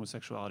immorality, and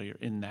homosexuality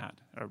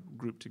are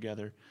grouped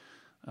together.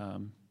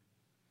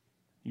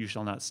 You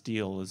shall not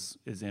steal is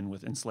in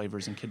with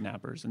enslavers and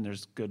kidnappers, and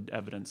there's good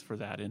evidence for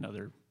that in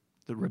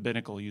the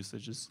rabbinical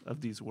usages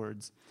of these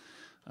words.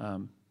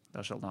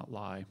 Thou shalt not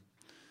lie.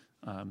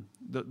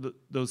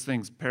 Those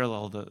things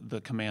parallel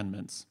the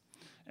commandments,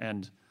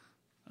 and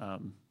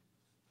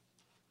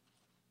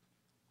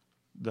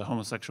the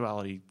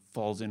homosexuality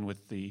falls in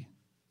with the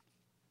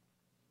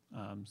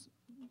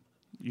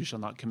you shall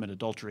not commit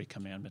adultery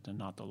commandment and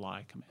not the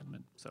lie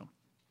commandment. So,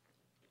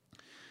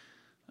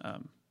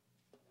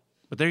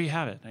 but there you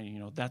have it.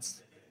 And,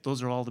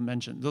 those are all the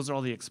mentions. Those are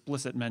all the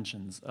explicit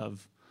mentions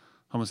of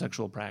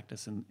homosexual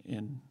practice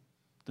in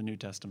the New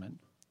Testament.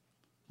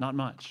 Not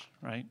much,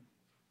 right?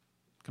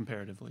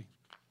 Comparatively.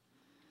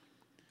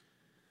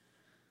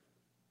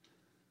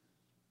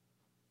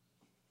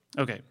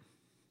 Okay.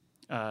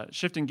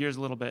 Shifting gears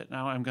a little bit,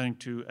 now I'm going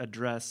to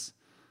address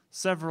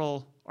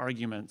several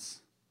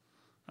arguments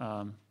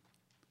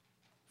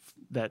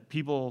that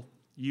people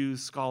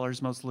use,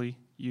 scholars mostly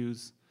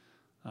use,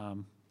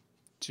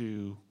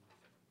 to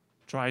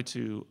try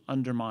to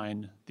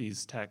undermine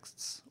these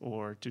texts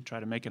or to try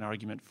to make an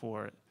argument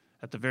for it.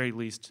 At the very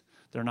least,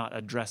 they're not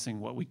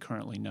addressing what we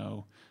currently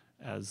know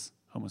as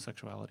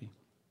homosexuality.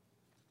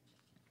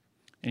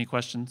 Any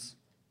questions?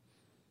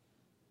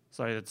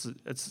 Sorry,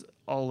 it's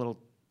all a little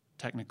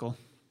technical,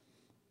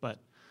 but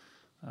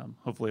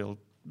hopefully it'll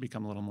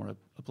become a little more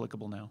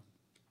applicable now.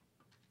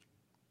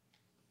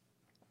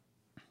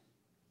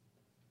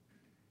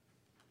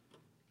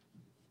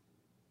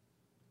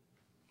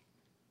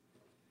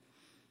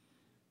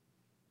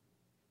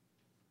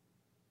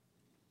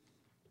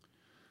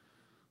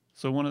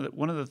 So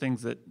one of the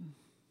things that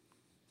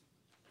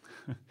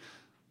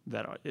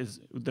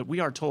that we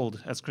are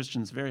told as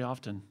Christians very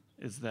often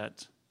is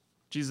that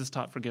Jesus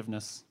taught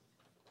forgiveness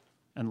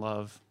and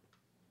love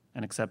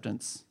and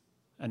acceptance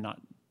and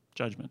not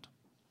judgment.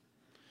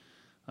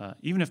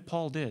 Even if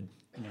Paul did,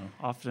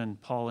 often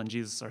Paul and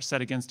Jesus are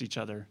set against each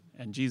other,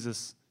 and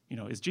Jesus,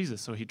 is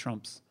Jesus, so he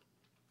trumps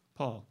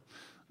Paul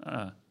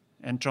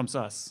and trumps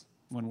us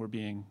when we're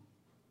being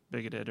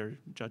bigoted or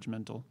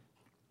judgmental.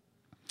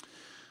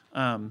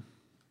 And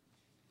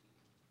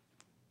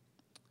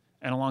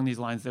along these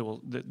lines, they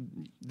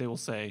will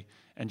say,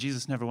 and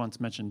Jesus never once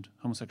mentioned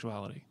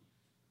homosexuality.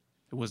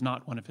 It was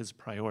not one of his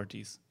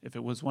priorities. If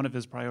it was one of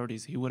his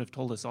priorities, he would have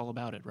told us all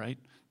about it, right?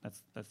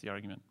 That's the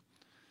argument.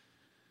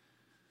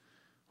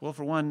 Well,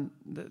 for one,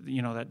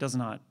 that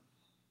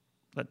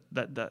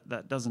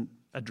doesn't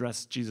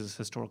address Jesus'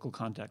 historical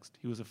context.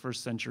 He was a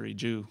first century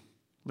Jew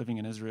living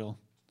in Israel,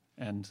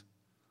 and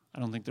I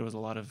don't think there were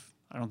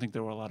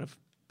a lot of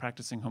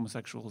practicing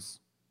homosexuals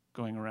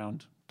going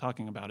around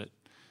talking about it.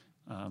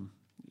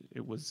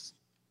 It was,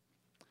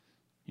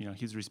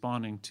 he's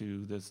responding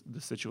to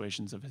the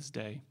situations of his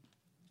day.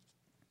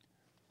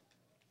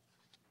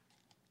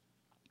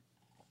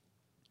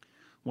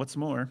 What's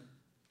more,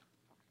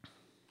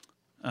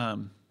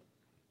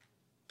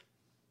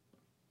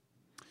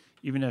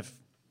 even if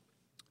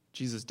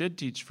Jesus did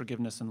teach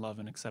forgiveness and love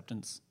and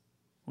acceptance,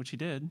 which he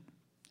did,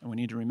 and we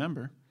need to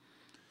remember,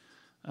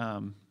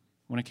 when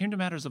it came to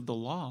matters of the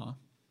law,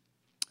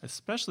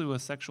 especially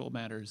with sexual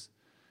matters,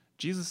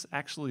 Jesus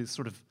actually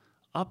sort of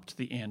upped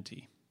the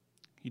ante.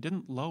 He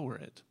didn't lower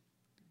it.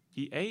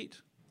 He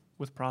ate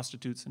with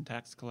prostitutes and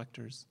tax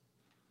collectors,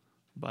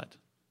 but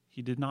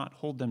he did not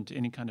hold them to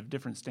any kind of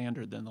different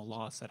standard than the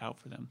law set out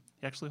for them.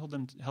 He actually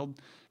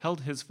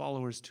held his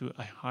followers to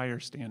a higher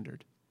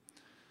standard.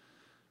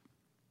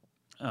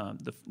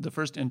 The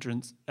first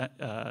instance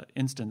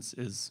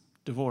is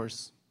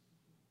divorce.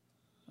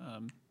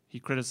 He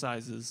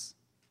criticizes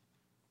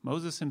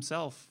Moses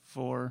himself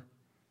for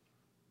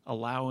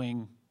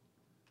allowing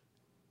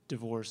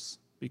divorce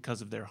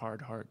because of their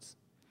hard hearts,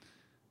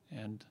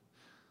 and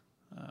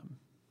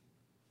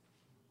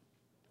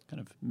kind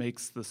of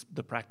makes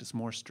the practice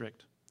more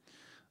strict.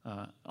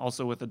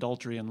 Also with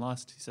adultery and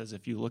lust, he says,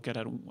 if you look at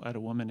a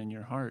woman in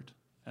your heart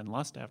and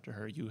lust after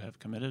her, you have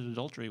committed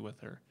adultery with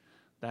her.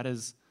 That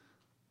is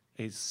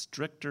a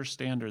stricter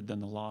standard than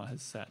the law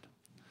has set.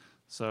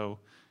 So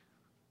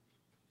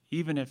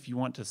even if you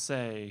want to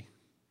say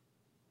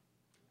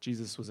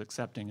Jesus was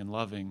accepting and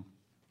loving,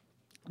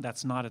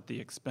 that's not at the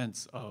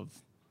expense of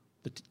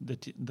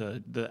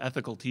the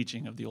ethical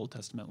teaching of the Old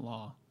Testament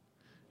law.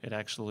 It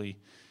actually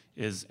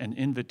is an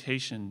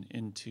invitation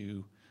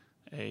into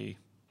a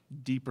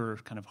deeper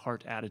kind of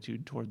heart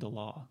attitude toward the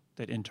law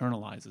that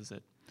internalizes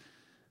it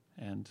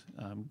and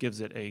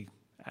gives it a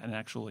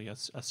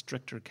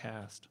stricter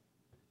cast.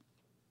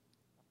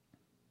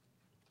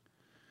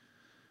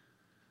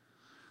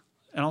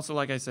 And also,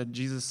 like I said,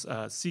 Jesus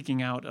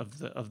seeking out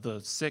of the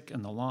sick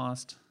and the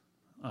lost,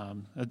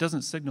 it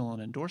doesn't signal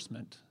an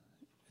endorsement.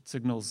 It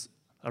signals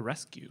a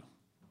rescue.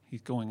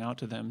 He's going out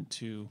to them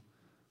to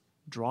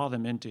draw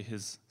them into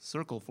his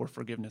circle for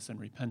forgiveness and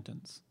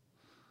repentance,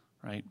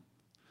 right?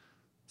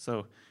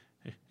 So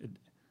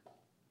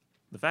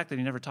the fact that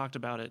he never talked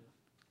about it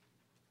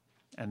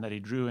and that he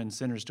drew in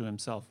sinners to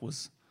himself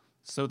was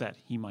so that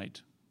he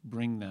might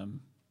bring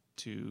them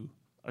to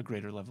a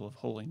greater level of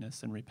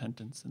holiness and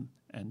repentance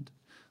and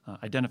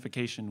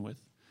identification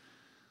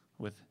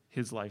with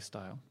his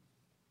lifestyle.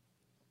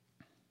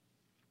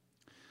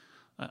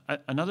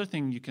 Another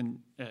thing you can,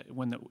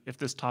 if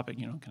this topic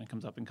kind of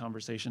comes up in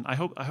conversation, I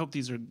hope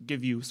these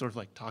give you sort of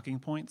like talking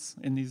points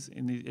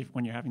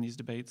when you're having these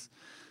debates.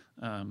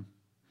 And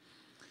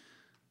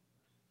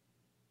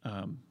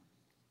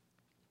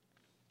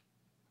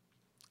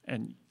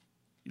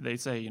they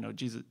say,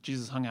 Jesus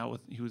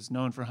he was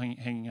known for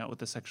hanging out with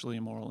the sexually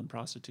immoral and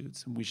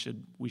prostitutes, and we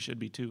should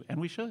be too,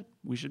 and we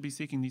should be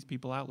seeking these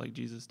people out like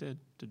Jesus did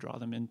to draw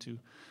them into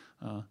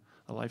a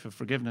life of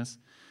forgiveness.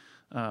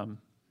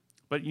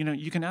 But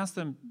you can ask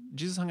them.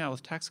 Jesus hung out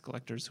with tax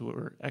collectors who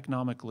were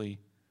economically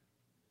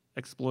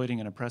exploiting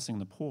and oppressing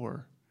the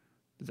poor.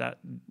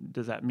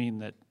 Does that mean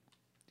that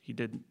he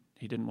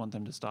didn't want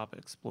them to stop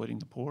exploiting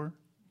the poor?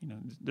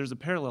 There's a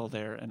parallel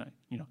there, and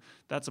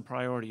that's a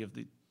priority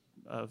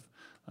of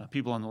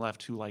people on the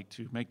left who like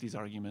to make these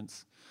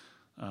arguments.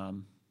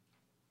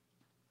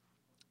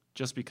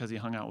 Just because he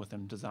hung out with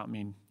them does not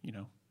mean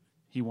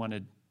he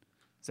wanted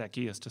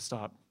Zacchaeus to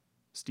stop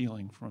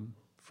stealing from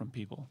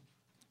people,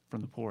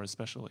 from the poor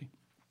especially.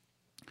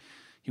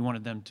 He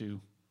wanted them to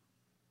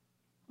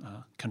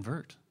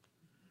convert.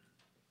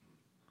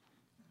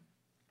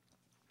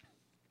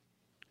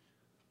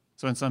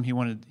 So in some, he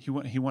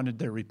wanted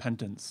their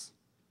repentance.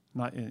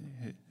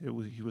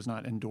 He was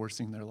not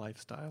endorsing their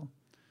lifestyle.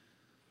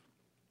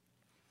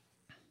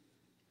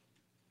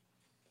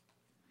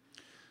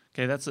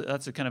 Okay, that's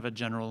a kind of a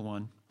general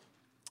one,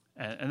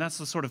 and that's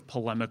the sort of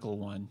polemical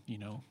one,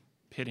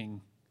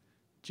 pitting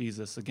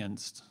Jesus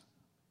against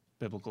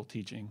biblical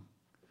teaching.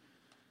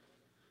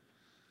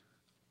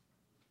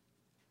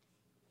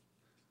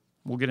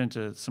 we'll get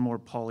into some more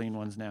Pauline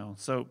ones now.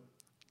 So,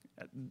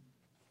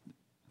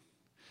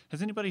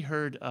 has anybody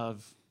heard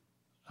of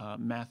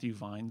Matthew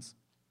Vines?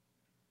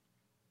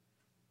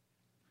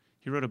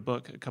 He wrote a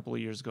book a couple of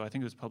years ago, I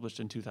think it was published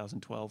in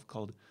 2012,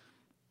 called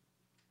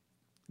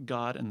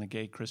God and the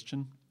Gay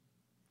Christian.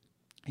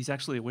 He's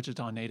actually a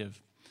Wichita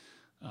native.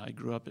 He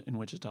grew up in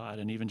Wichita at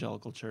an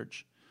evangelical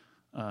church,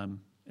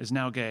 is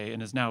now gay,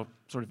 and is now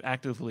sort of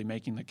actively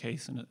making the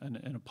case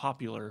in a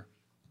popular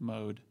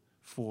mode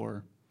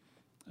for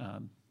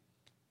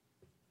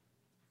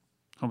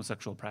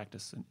homosexual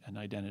practice and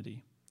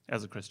identity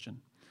as a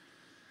Christian.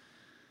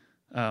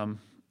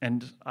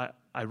 And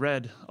I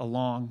read a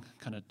long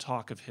kind of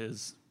talk of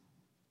his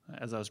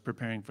as I was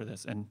preparing for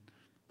this, and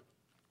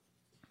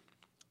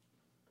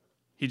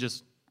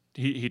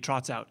he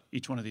trots out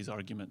each one of these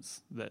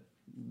arguments that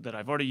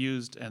I've already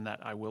used and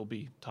that I will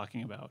be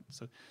talking about.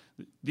 So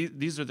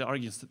these are the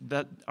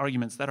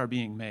arguments that are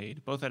being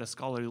made, both at a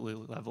scholarly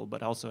level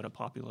but also at a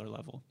popular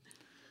level.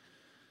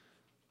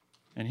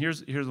 And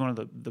here's one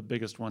of the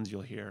biggest ones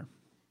you'll hear,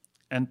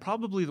 and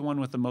probably the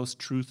one with the most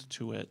truth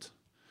to it.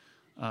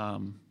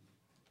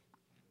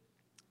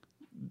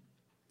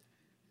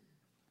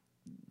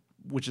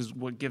 Which is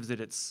what gives it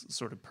its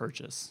sort of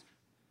purchase,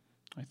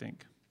 I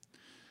think.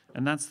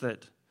 And that's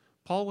that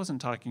Paul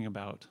wasn't talking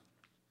about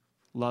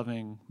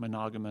loving,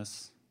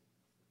 monogamous,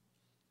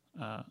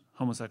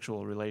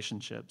 homosexual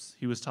relationships.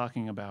 He was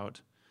talking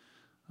about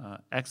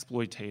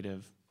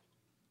exploitative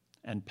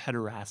and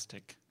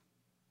pederastic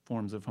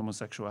forms of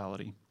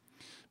homosexuality.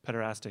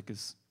 Pederastic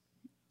is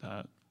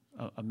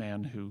a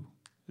man who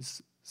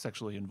is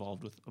sexually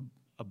involved with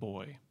a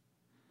boy.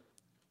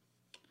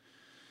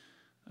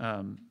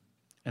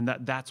 And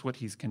that's what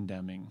he's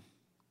condemning.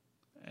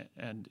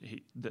 And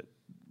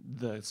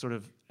the sort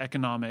of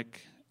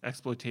economic,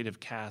 exploitative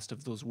cast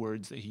of those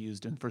words that he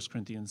used in 1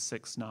 Corinthians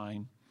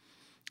 6:9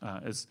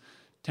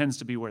 tends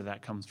to be where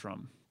that comes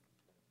from.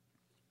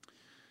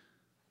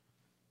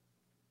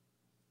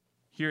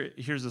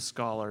 Here's a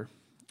scholar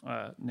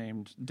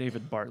named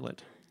David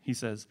Bartlett. He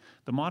says,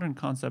 the modern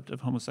concept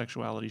of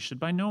homosexuality should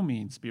by no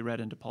means be read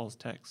into Paul's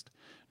text,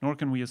 nor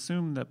can we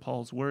assume that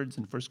Paul's words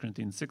in 1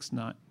 Corinthians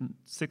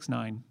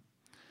 6:9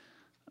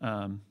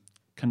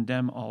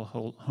 condemn all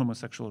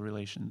homosexual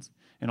relations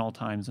in all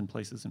times and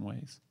places and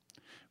ways.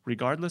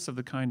 Regardless of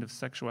the kind of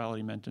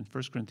sexuality meant in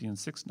 1 Corinthians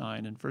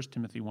 6:9 and 1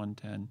 Timothy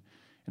 1:10,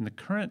 in the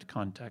current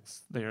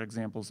context, they are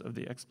examples of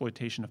the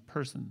exploitation of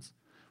persons.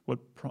 What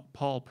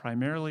Paul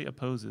primarily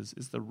opposes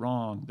is the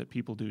wrong that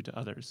people do to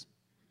others.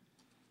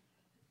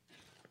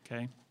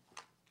 Okay?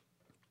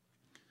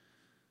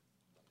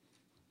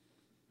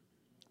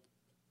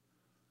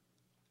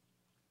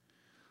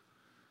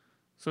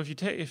 So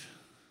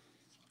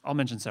I'll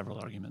mention several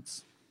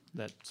arguments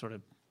that sort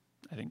of,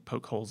 I think,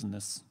 poke holes in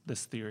this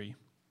theory.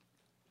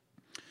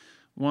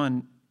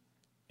 One,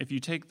 if you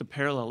take the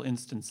parallel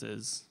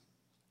instances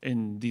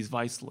in these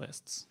vice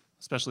lists,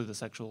 especially the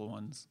sexual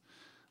ones,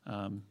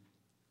 and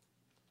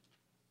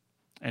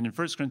in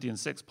 1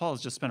 Corinthians 6, Paul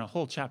has just spent a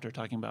whole chapter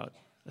talking about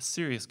a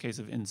serious case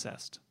of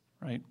incest,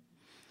 right?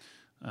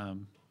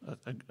 A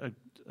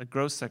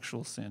gross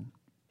sexual sin.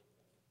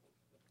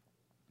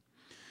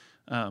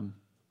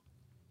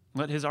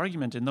 But his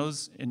argument in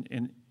those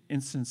in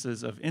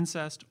instances of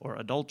incest or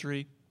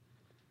adultery,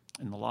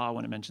 in the law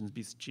when it mentions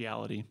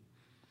bestiality,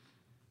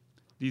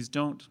 these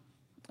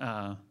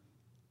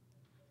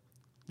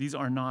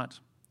are not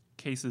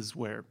cases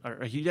where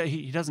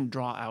he doesn't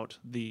draw out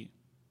the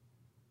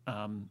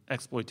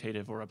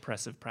exploitative or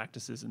oppressive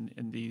practices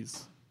in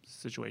these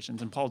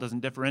situations, and Paul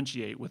doesn't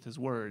differentiate with his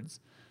words.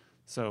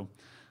 So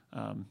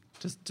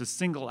to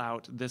single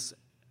out this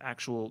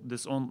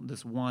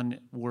one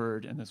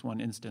word and this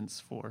one instance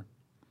for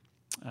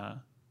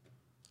to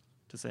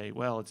say,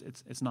 well,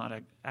 it's not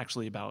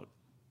actually about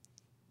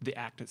the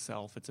act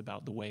itself, it's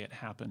about the way it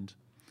happened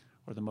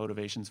or the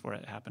motivations for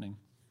it happening.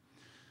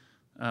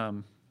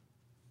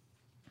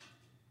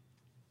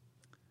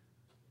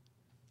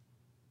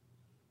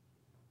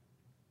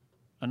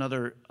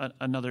 Another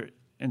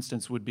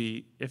instance would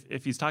be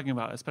if he's talking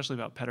about, especially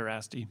about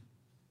pederasty,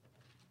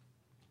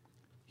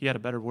 he had a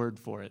better word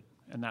for it,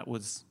 and that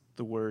was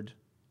the word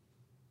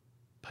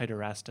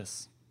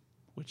paiderastus,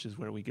 which is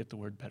where we get the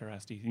word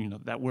pederasty. You know,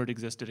 that word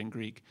existed in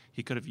Greek.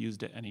 He could have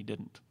used it, and he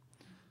didn't.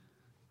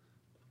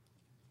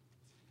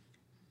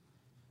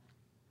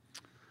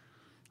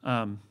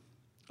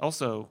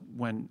 Also,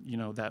 when,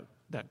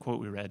 that quote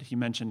we read, he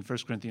mentioned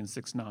 1 Corinthians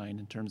 6:9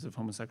 in terms of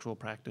homosexual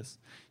practice.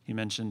 He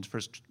mentioned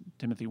 1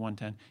 Timothy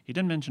 1:10. He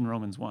didn't mention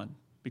Romans 1,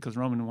 because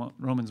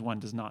Romans 1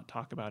 does not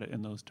talk about it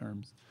in those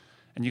terms.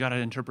 And you got to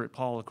interpret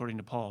Paul according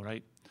to Paul,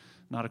 right?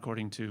 Not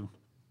according to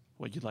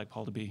what you'd like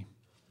Paul to be.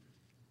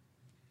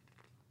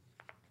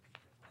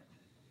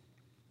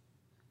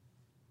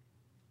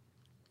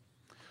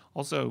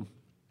 Also,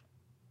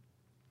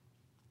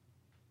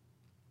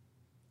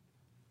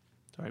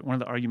 one of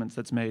the arguments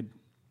that's made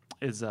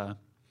is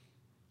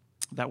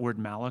that word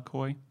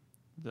malakoi,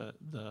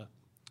 the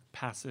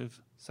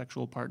passive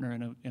sexual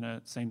partner in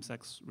a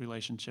same-sex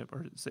relationship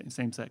or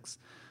same-sex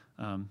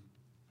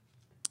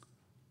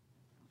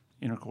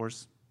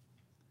intercourse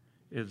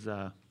is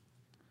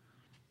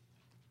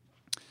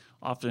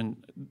often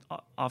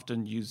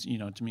used,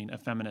 to mean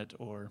effeminate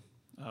or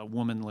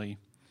womanly,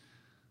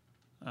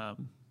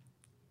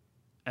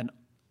 and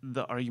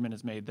the argument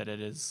is made that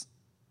it is,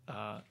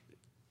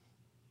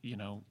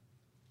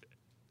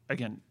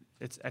 again,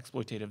 it's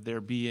exploitative.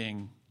 They're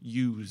being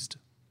used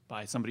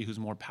by somebody who's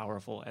more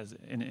powerful as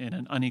in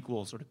an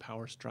unequal sort of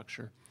power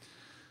structure.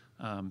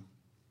 But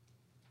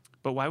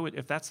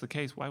if that's the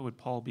case, why would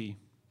Paul be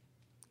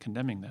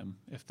condemning them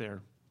if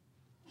they're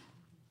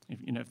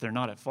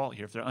not at fault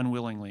here, if they're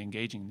unwillingly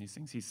engaging in these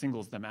things? He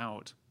singles them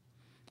out.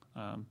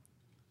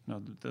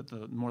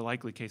 The more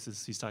likely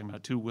cases, he's talking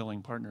about two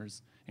willing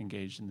partners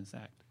engaged in this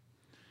act.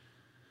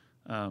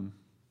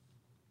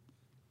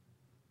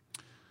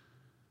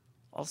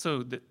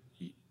 Also,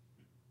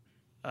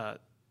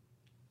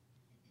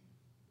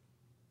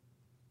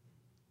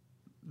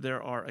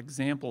 there are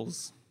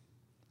examples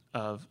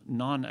of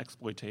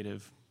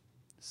non-exploitative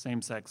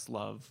same-sex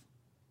love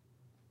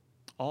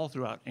all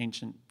throughout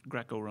ancient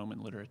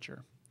Greco-Roman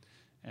literature.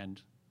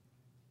 And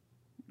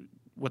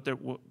what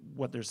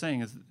they're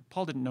saying is that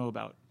Paul didn't know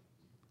about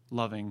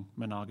loving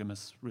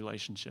monogamous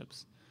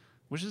relationships,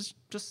 which is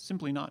just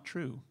simply not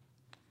true.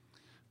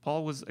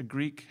 Paul was a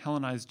Greek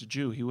Hellenized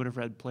Jew. He would have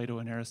read Plato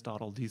and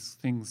Aristotle. These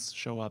things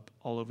show up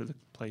all over the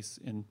place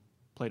in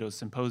Plato's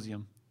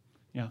Symposium.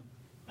 Yeah?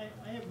 I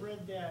have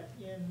read that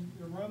in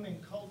the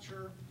Roman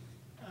culture,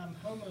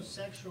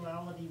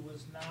 homosexuality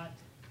was not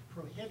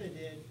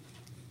prohibited,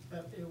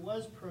 but it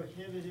was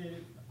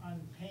prohibited on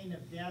pain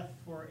of death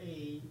for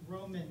a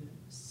Roman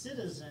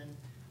citizen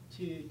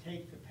to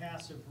take the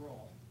passive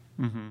role.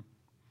 Mm-hmm.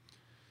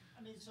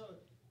 I mean, so...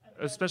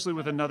 Especially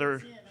with another...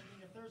 I mean,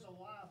 if there's a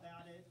law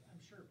about it, I'm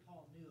sure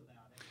Paul knew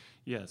about it.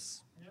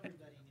 Yes. And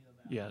everybody knew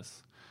about it.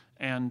 Yes.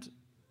 And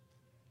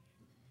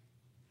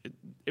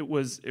it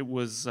was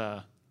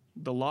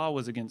the law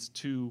was against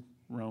two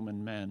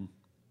Roman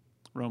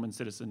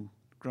citizen,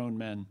 grown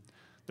men.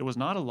 There was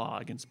not a law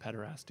against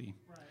pederasty.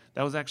 Right.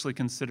 That was actually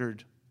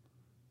considered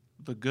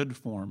the good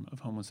form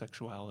of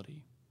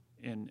homosexuality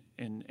in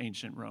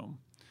ancient Rome,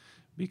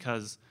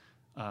 because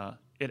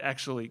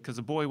because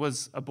a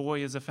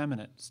boy is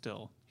effeminate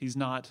still. He's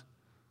not.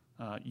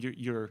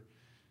 You're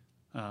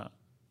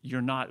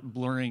not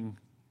blurring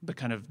the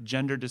kind of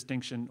gender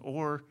distinction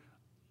or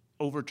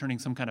overturning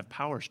some kind of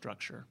power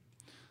structure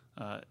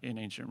in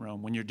ancient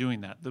Rome when you're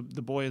doing that.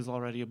 The boy is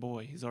already a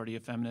boy. He's already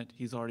effeminate.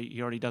 He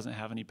already doesn't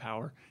have any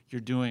power.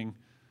 You're doing,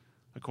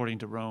 according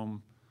to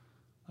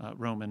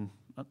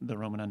the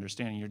Roman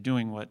understanding, you're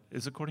doing what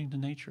is according to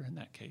nature in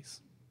that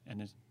case.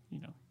 And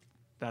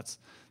that's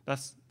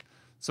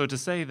so to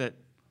say that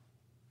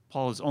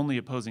Paul is only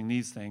opposing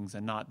these things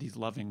and not these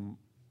loving.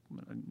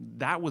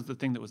 That was the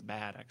thing that was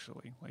bad,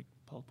 actually, like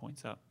Paul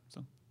points out.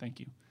 So thank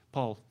you.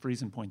 Paul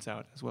Friesen points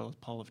out, as well as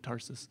Paul of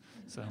Tarsus.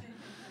 So,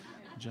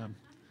 good job.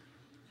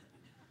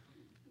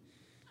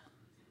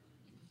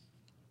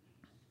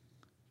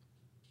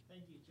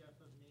 Thank you, Jeff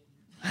of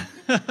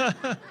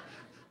Newton.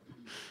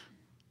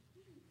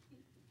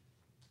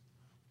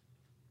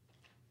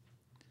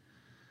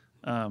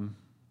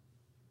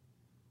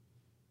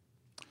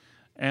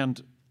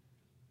 And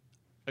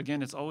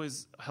again, it's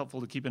always helpful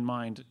to keep in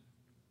mind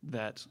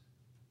that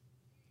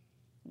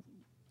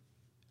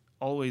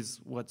always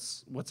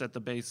what's at the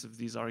base of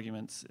these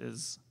arguments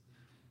is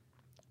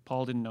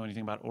Paul didn't know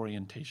anything about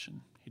orientation.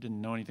 He didn't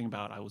know anything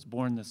about, I was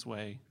born this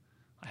way,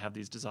 I have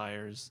these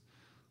desires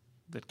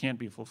that can't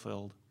be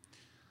fulfilled.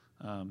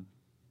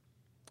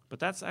 But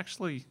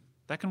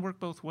that can work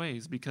both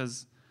ways,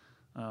 because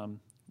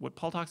what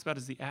Paul talks about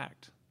is the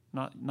act,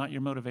 not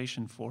your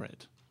motivation for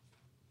it.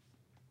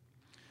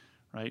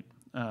 Right?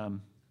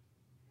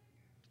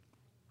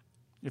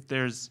 If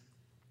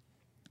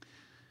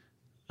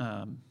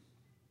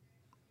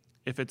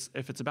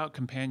it's about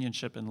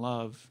companionship and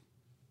love,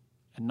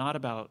 and not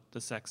about the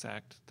sex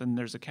act, then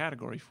there's a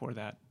category for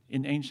that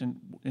in the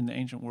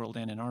ancient world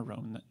and in our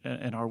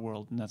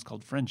world, and that's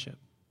called friendship.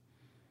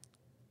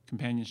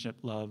 Companionship,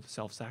 love,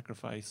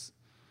 self-sacrifice,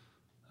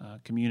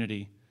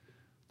 community.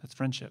 That's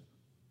friendship.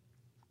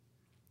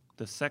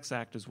 The sex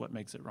act is what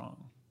makes it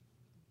wrong,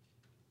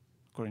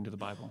 according to the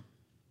Bible.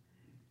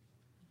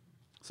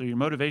 So your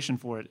motivation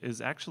for it is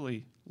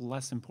actually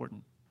less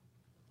important.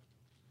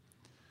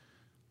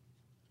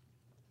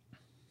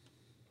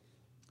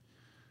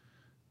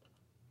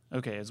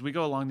 Okay, as we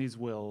go along, these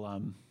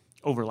will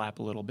overlap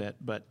a little bit,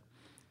 but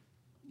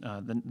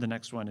the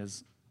next one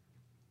is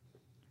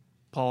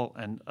Paul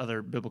and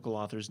other biblical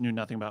authors knew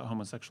nothing about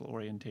homosexual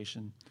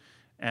orientation.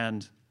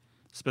 And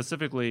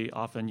specifically,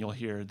 often you'll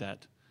hear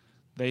that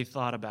they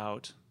thought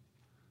about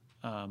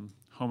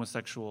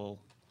homosexual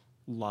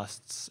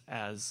lusts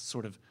as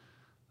sort of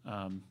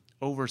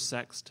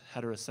oversexed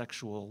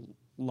heterosexual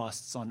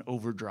lusts on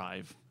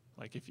overdrive.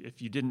 Like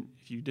if you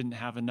didn't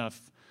have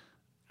enough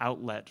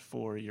outlet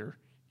for your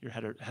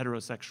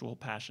heterosexual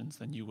passions,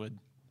 then you would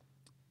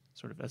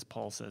sort of, as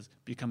Paul says,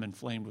 become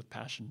inflamed with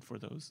passion for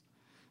those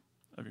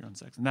of your own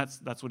sex. And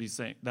that's what he's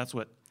saying. That's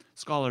what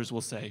scholars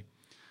will say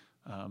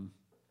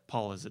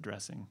Paul is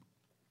addressing.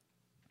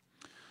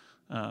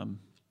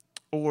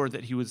 Or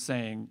that he was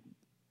saying,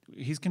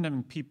 he's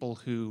condemning people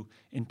who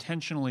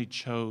intentionally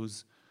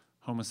chose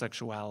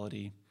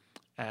homosexuality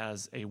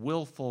as a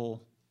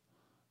willful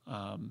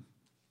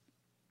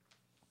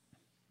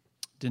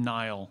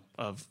denial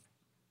of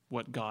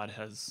what God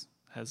has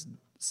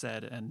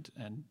said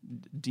and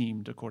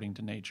deemed according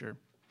to nature.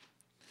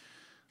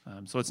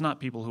 So it's not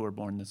people who are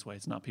born this way.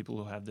 It's not people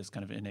who have this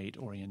kind of innate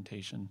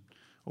orientation,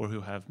 or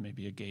who have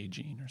maybe a gay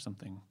gene or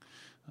something,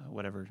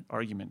 whatever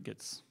argument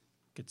gets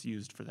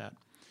used for that.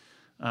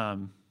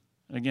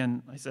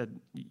 Again, I said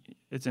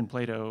it's in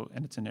Plato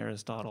and it's in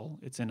Aristotle.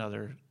 It's in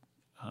other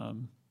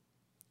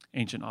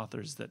ancient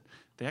authors that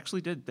they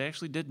actually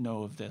did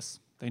know of this.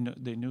 They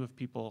knew of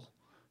people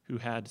who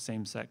had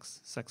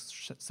same-sex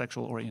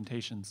sexual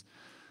orientations.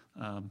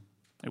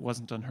 It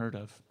wasn't unheard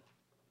of.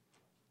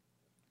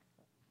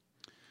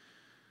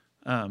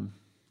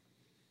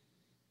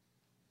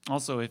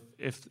 Also,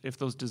 if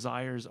those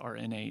desires are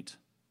innate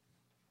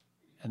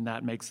and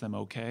that makes them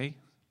okay,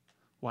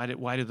 why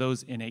do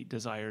those innate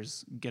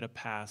desires get a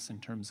pass in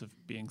terms of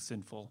being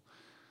sinful,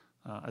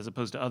 as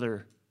opposed to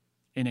other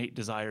innate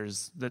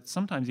desires that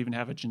sometimes even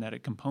have a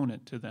genetic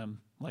component to them,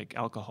 like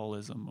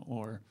alcoholism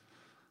or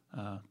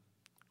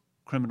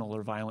criminal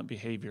or violent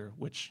behavior,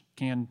 which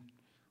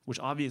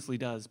obviously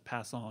does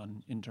pass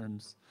on in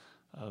terms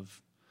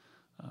of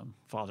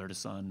father to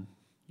son.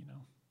 You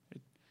know,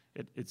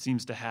 it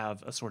seems to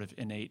have a sort of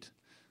innate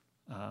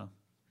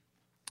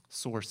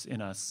source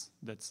in us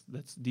that's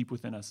deep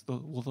within us.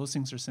 Well, those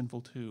things are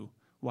sinful too.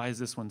 Why is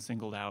this one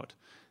singled out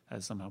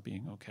as somehow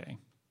being okay?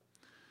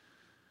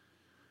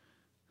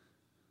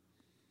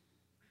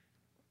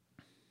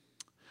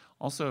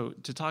 Also,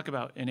 to talk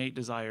about innate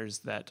desires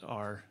that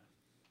are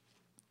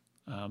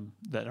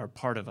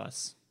part of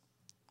us.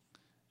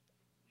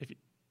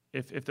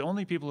 If the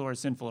only people who are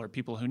sinful are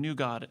people who knew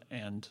God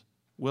and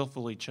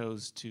willfully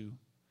chose to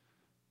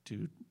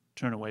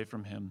turn away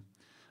from him,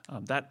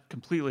 that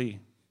completely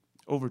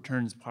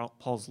overturns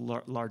Paul's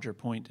larger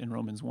point in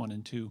Romans 1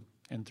 and 2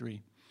 and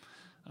 3,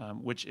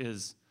 which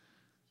is,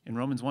 in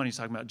Romans 1, he's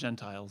talking about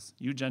Gentiles.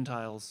 You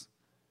Gentiles,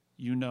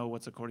 you know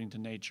what's according to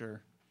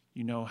nature,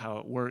 you know how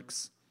it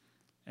works,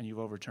 and you've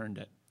overturned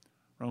it.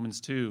 Romans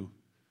 2,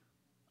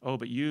 oh,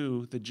 but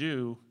you, the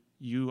Jew,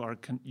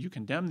 you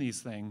condemn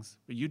these things,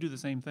 but you do the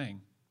same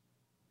thing,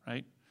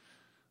 right?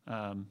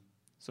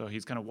 So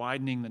he's kind of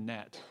widening the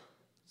net.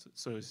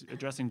 So he's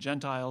addressing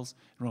Gentiles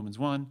in Romans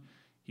 1.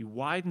 He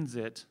widens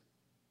it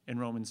in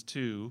Romans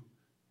 2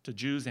 to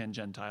Jews and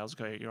Gentiles.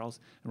 Okay, in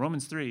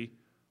Romans 3,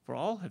 for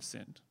all have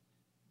sinned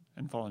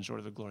and fallen short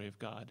of the glory of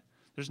God.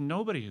 There's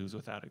nobody who's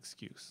without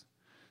excuse.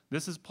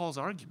 This is Paul's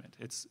argument.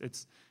 It's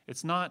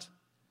not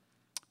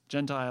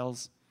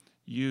Gentiles,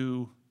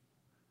 you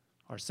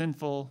are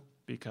sinful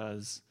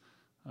because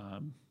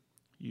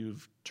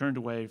you've turned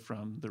away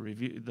from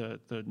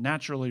the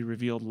naturally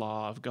revealed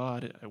law of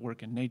God at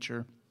work in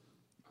nature.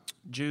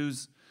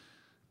 Jews,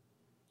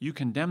 you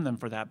condemn them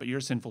for that, but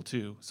you're sinful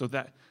too.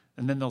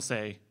 And then they'll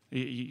say,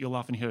 you'll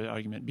often hear the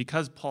argument,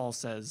 because Paul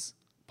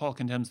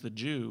condemns the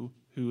Jew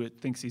who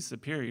thinks he's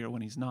superior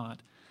when he's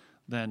not,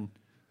 then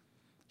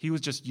he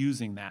was just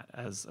using that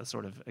as a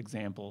sort of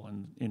example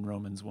in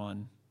Romans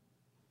 1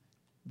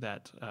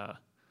 that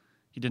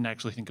he didn't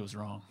actually think it was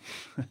wrong.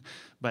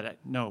 But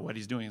no, what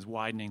he's doing is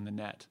widening the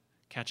net,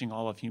 catching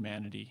all of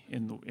humanity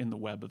in the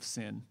web of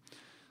sin.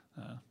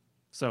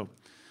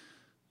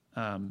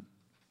 The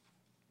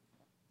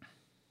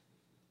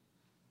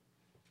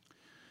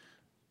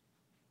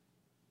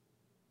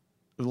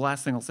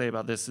last thing I'll say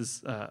about this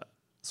is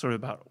sort of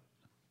about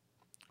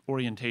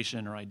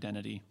orientation or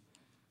identity.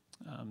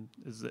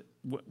 Is that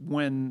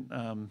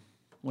when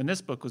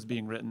this book was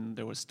being written,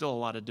 there was still a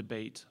lot of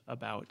debate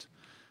about,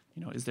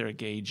 is there a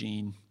gay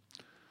gene,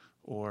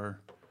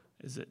 or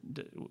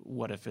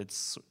what if it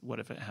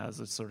has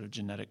a sort of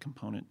genetic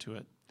component to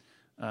it?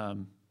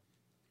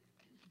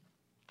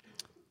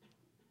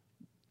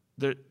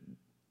 There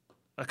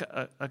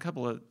a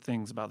couple of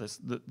things about this.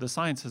 The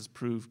science has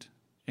proved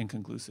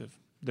inconclusive.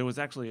 There was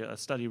actually a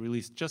study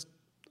released just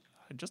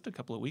a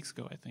couple of weeks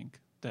ago, I think,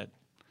 that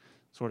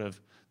sort of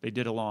they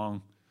did a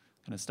long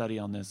kind of study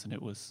on this, and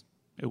it was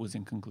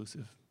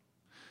inconclusive.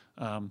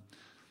 On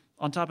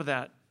top of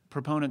that,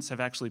 proponents have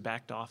actually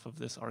backed off of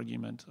this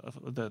argument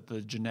of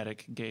the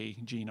genetic gay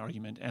gene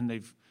argument, and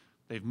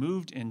they've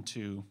moved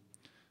into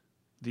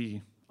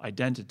the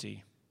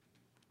identity.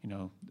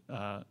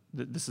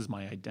 This is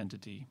my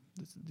identity.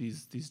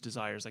 These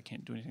desires, I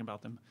can't do anything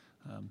about them.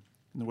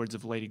 In the words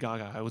of Lady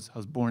Gaga, I was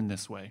born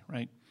this way,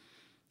 right?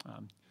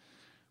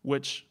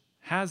 Which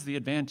has the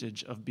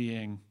advantage of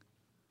being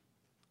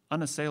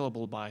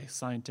unassailable by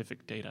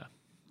scientific data,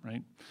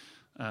 right?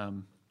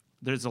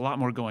 There's a lot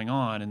more going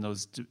on in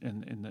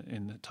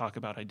the talk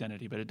about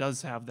identity, but it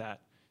does have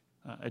that.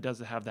 It does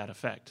have that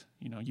effect.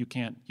 You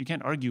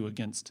can't argue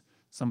against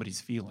somebody's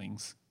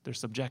feelings. They're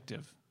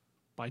subjective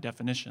by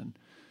definition.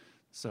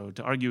 So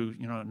to argue,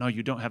 no,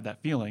 you don't have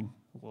that feeling,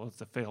 Well,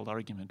 it's a failed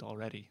argument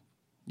already.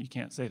 You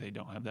can't say they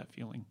don't have that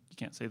feeling. You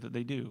can't say that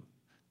they do.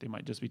 They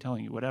might just be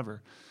telling you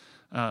whatever.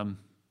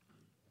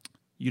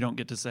 You don't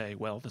get to say,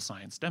 well, the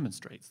science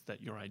demonstrates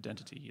that your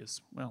identity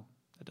is, well,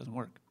 that doesn't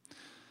work.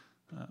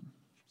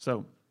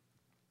 So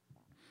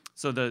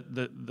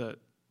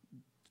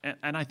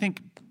and I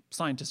think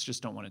scientists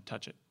just don't want to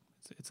touch it.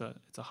 It's a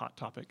hot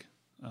topic,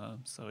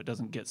 so it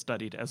doesn't get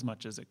studied as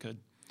much as it could.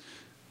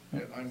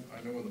 And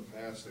I know in the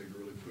past they've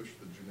really pushed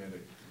the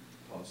genetic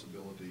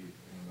possibility,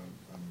 and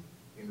I'm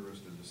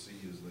interested to see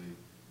as they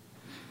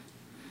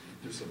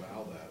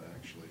disavow that,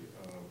 actually.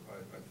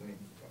 I think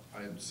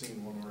I had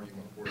seen one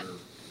argument where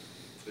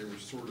they were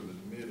sort of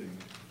admitting,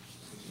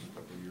 this is a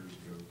couple of years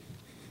ago,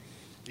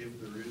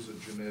 if there is a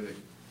genetic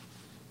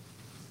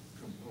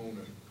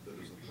component that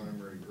is the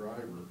primary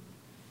driver,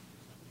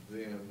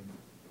 then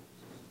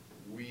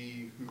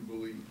we who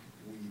believe,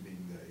 we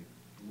being they,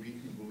 we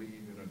who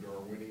believe in a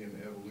Darwinian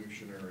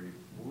evolutionary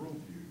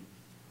worldview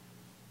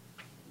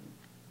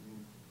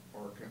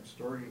are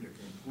starting to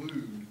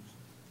conclude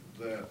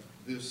that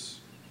this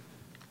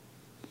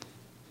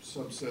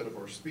subset of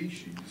our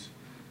species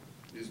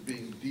is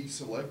being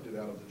deselected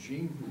out of the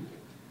gene pool.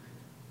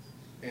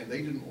 And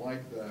they didn't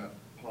like that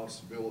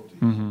possibility.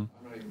 Mm-hmm. I'm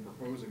not even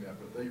proposing that,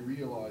 but they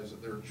realized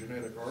that their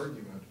genetic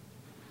argument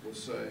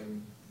was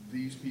saying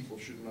these people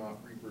should not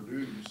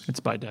reproduce. It's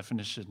by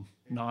definition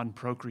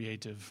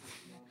non-procreative.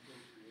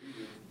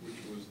 Non-procreative,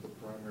 which was the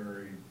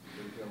primary,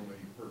 they tell me,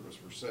 purpose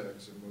for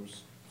sex in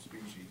most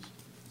species.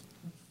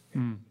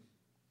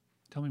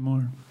 Tell me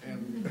more.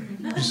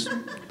 And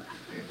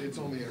it's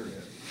on the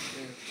internet.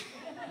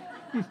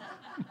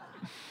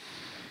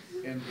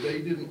 And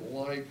they didn't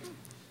like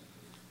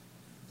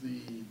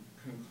the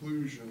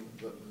conclusion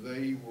that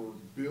they were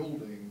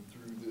building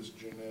through this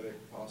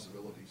genetic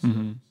possibility.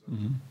 Mm-hmm. So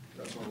Mm-hmm.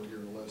 that's why we're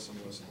hearing less and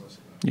less and less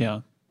of that.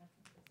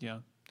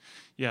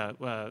 Yeah.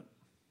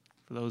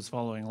 For those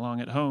following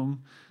along at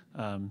home,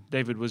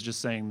 David was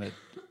just saying that,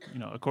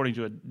 according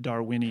to a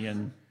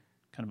Darwinian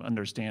kind of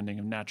understanding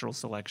of natural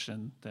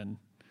selection, then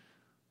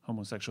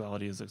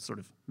homosexuality is a sort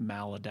of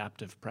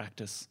maladaptive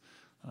practice.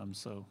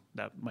 So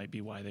that might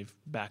be why they've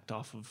backed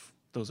off of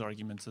those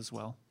arguments as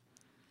well.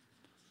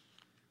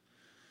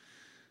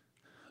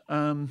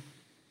 I've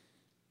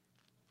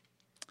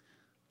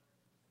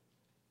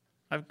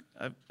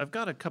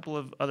got a couple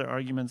of other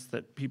arguments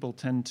that people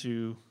tend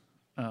to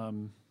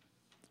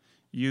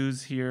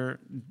use here.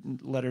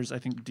 Letters, I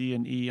think D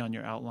and E on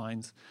your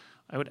outlines.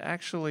 I would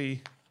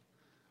actually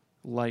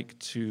like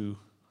to.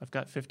 I've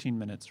got 15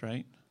 minutes,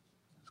 right?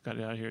 I've got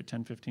it out here at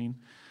 10:15.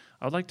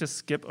 I would like to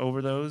skip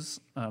over those,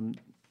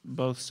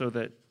 both so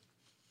that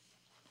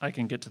I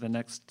can get to the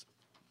next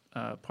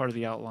part of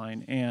the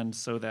outline, and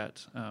so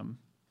that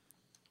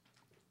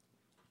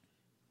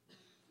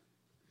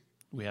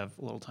we have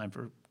a little time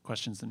for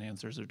questions and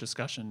answers or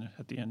discussion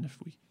at the end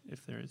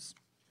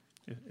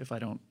if I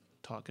don't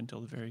talk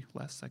until the very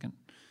last second.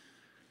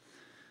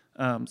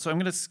 So I'm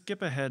going to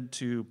skip ahead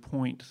to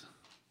point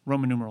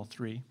Roman numeral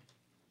 3,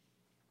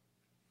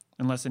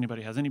 unless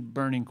anybody has any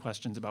burning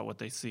questions about what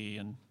they see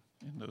in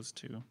those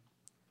two.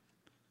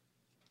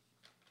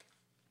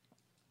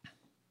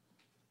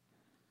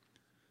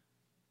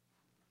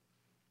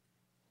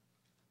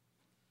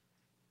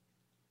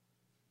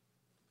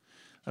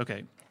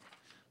 Okay,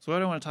 so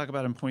what I want to talk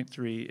about in point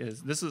 3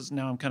 is,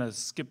 now I'm kind of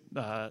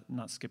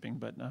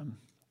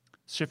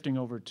shifting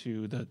over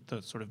to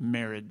the sort of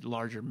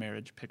larger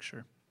marriage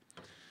picture,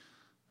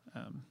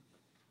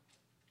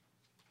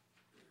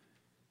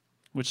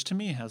 which to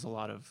me has a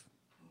lot of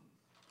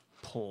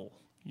pull,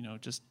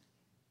 just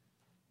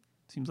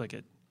seems like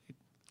it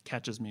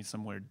catches me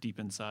somewhere deep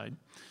inside.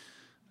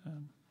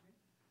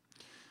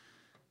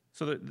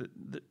 So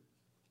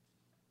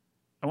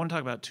I want to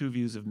talk about two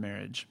views of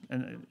marriage,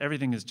 and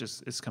everything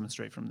is coming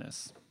straight from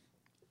this,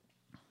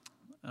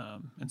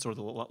 and sort of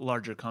the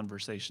larger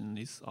conversation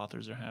these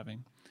authors are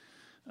having.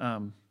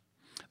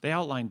 They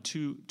outline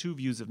two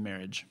views of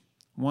marriage.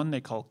 One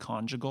they call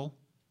conjugal.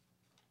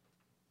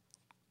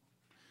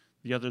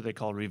 The other they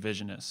call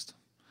revisionist.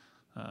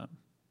 I'll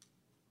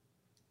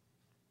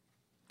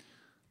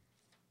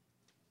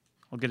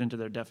get into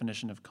their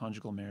definition of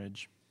conjugal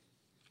marriage.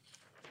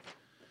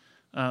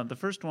 The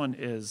first one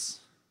is.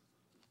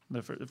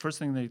 The first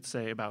thing they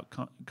say about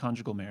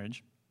conjugal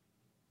marriage,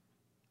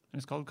 and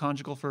it's called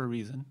conjugal for a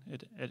reason.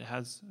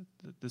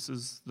 This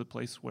is the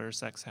place where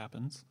sex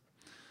happens,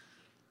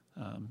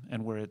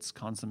 and where it's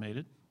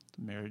consummated.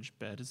 The marriage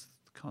bed is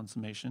the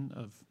consummation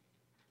of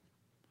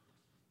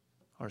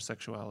our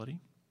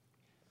sexuality.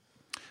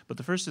 But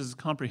the first is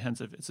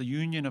comprehensive. It's a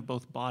union of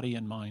both body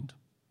and mind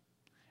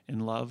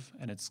in love,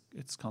 and it's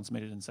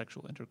consummated in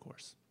sexual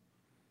intercourse.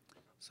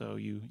 So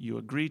you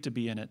agree to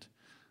be in it.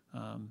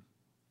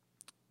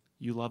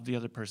 You love the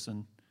other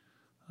person,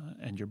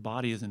 and your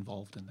body is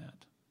involved in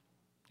that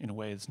in a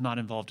way it's not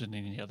involved in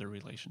any other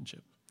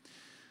relationship.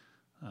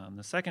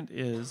 The second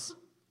is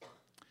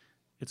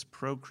it's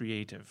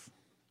procreative.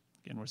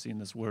 Again, we're seeing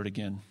this word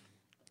again.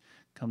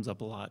 Comes up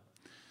a lot.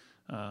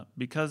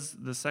 Because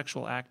the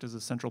sexual act is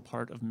a central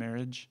part of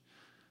marriage,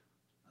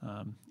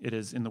 it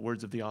is, in the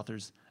words of the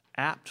authors,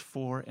 apt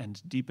for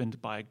and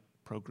deepened by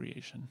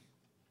procreation.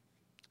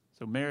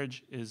 So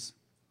marriage is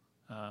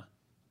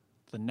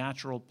the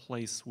natural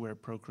place where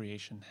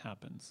procreation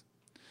happens.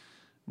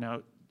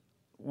 Now,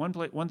 one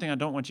thing I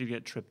don't want you to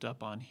get tripped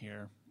up on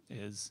here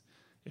is,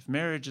 if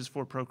marriage is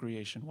for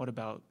procreation, what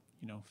about,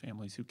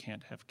 families who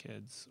can't have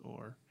kids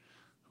or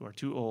who are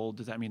too old?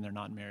 Does that mean they're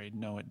not married?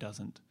 No, it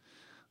doesn't.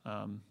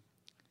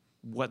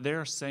 What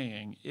they're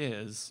saying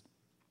is,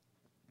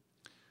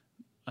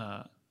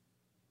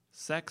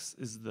 sex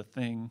is the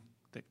thing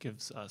that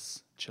gives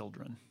us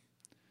children.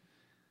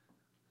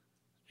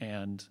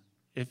 And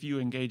if you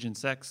engage in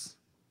sex,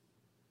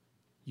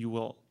 you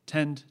will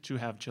tend to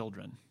have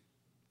children.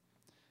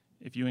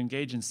 If you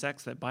engage in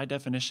sex that by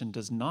definition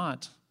does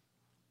not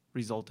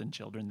result in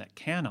children, that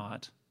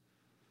cannot,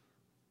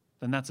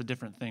 then that's a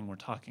different thing we're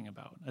talking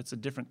about. It's a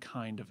different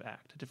kind of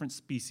act, a different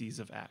species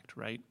of act,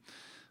 right?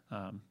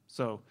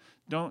 So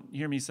don't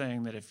hear me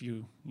saying that if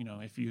you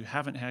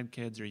haven't had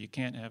kids or you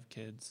can't have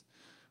kids,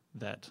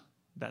 that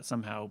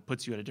somehow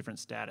puts you at a different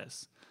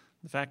status.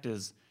 The fact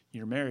is,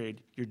 you're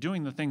married, you're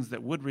doing the things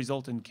that would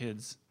result in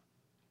kids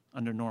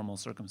under normal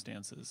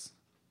circumstances.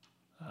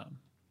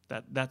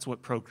 That's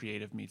what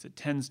procreative means. It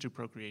tends to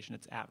procreation.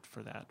 It's apt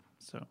for that.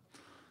 So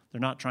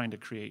they're not trying to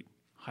create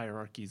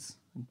hierarchies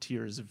and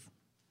tiers of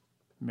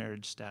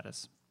marriage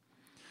status.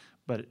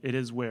 But it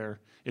is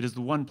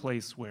the one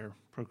place where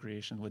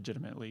procreation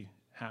legitimately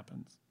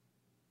happens.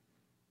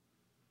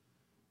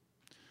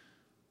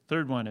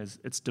 Third one is,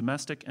 it's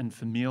domestic and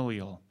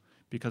familial.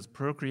 Because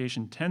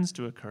procreation tends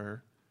to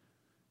occur,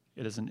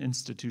 it is an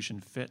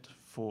institution fit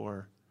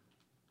for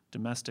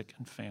domestic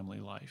and family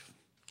life.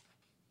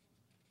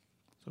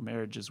 So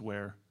marriage is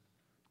where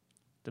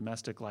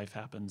domestic life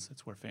happens.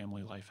 It's where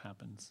family life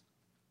happens.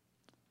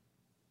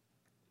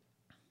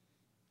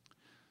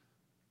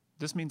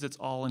 This means it's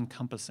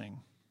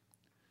all-encompassing.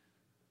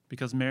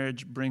 Because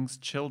marriage brings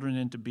children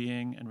into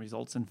being and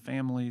results in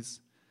families,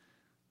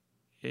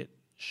 it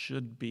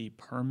should be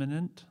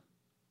permanent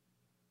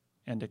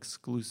and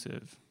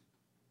exclusive.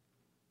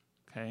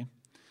 Okay?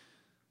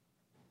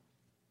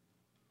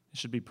 It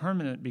should be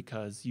permanent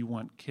because you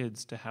want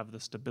kids to have the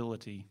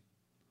stability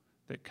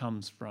that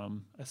comes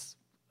from a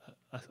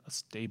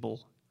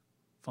stable,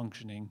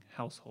 functioning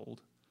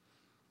household.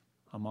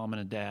 A mom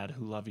and a dad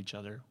who love each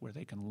other, where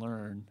they can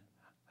learn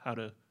how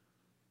to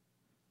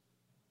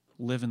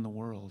live in the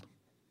world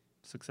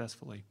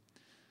successfully.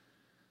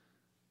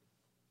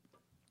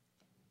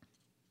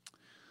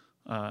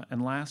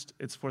 And last,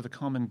 it's for the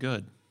common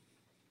good.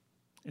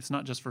 It's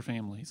not just for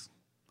families.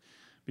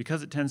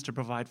 Because it tends to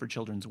provide for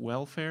children's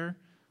welfare,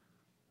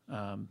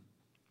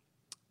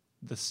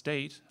 the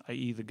state,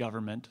 i.e. the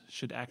government,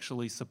 should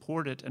actually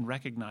support it and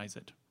recognize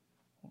it.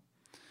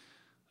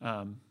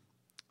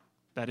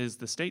 That is,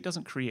 the state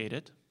doesn't create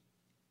it.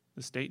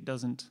 The state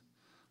doesn't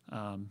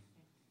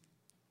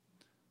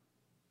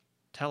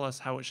tell us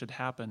how it should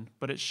happen,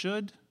 but it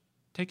should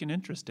take an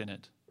interest in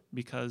it,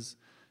 because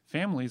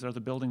families are the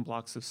building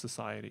blocks of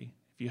society.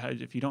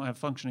 If you don't have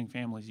functioning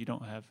families, you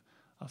don't have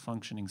a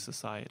functioning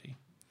society.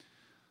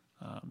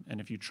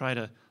 And if you try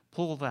to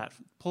pull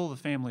the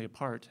family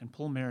apart and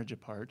pull marriage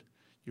apart,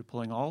 you're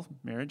pulling all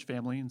marriage,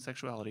 family, and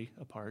sexuality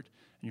apart,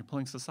 and you're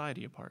pulling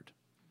society apart.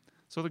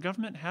 So the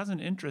government has an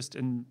interest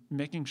in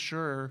making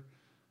sure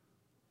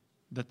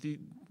that the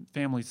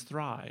families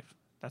thrive.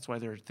 That's why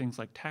there are things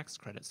like tax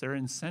credits. There are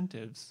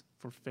incentives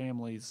for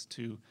families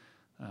to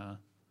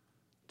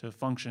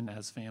function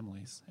as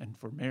families, and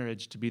for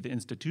marriage to be the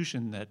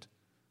institution that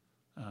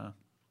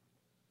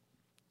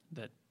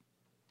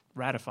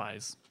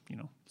ratifies,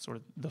 sort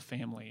of the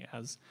family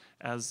as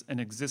an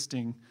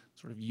existing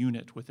sort of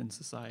unit within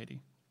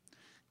society.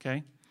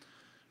 Okay?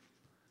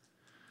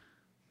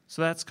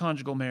 So that's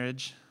conjugal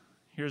marriage.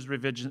 Here's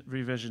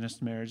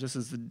revisionist marriage. This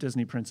is the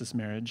Disney princess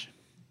marriage.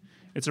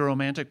 It's a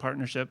romantic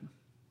partnership,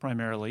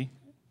 primarily.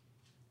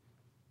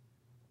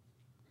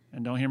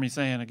 And don't hear me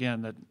saying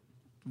again that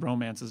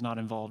romance is not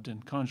involved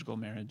in conjugal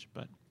marriage,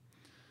 but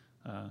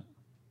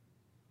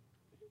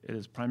it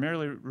is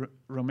primarily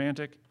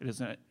romantic. It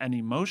is an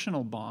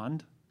emotional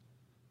bond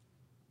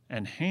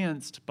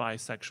enhanced by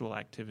sexual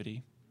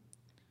activity.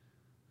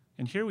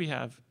 And here we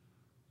have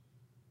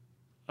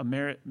a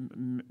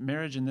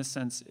marriage in this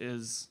sense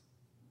is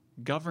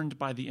governed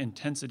by the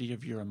intensity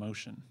of your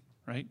emotion,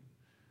 right?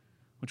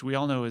 Which we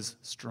all know is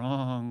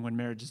strong when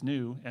marriage is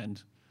new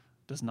and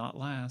does not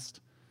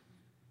last.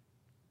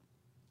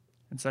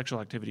 And sexual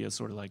activity is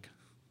sort of like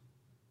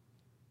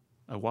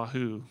a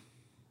wahoo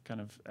kind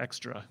of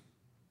extra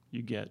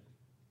you get.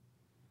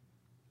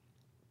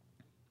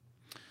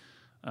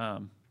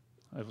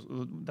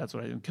 That's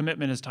what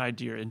commitment is tied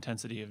to your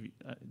intensity of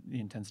the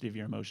intensity of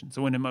your emotion.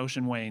 So when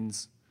emotion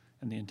wanes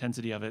and the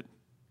intensity of it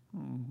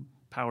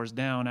powers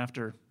down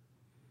after,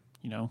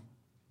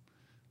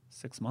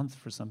 6 months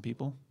for some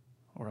people,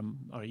 or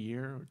a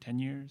year, or 10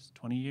 years,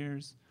 20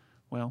 years,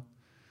 well,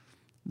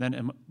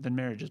 then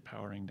marriage is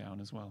powering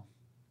down as well.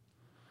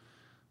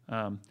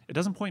 It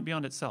doesn't point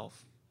beyond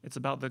itself. It's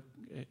about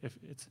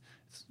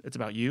it's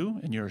about you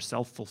and your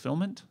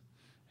self-fulfillment,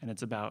 and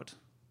it's about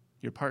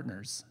your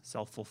partner's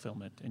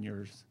self-fulfillment and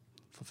your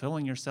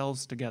fulfilling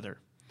yourselves together.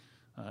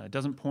 It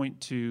doesn't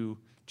point to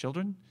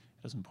children.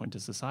 It doesn't point to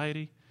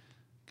society.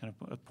 It kind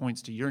of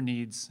points to your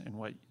needs and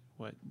what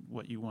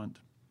you want.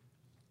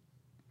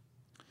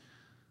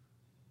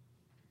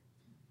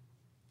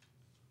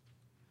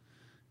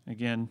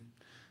 Again,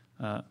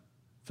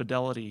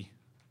 fidelity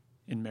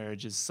in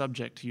marriage is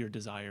subject to your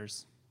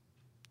desires.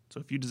 So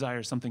if you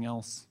desire something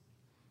else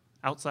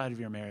outside of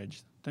your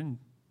marriage, then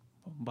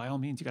by all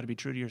means, you got to be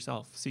true to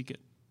yourself. Seek it.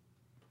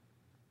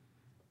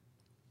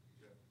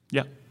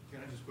 Yeah.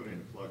 Can I just put in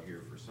a plug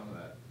here for some of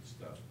that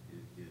stuff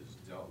is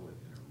dealt with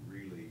in a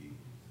really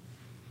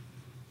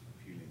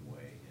appealing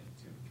way in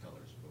Tim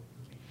Keller's book,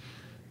 The Meaning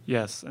of Marriage.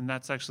 Yes, and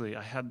that's actually,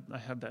 I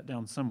had that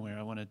down somewhere.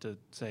 I wanted to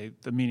say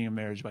The Meaning of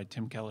Marriage by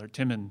Tim Keller.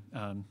 Tim and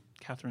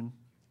Catherine,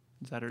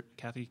 is that her?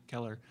 Kathy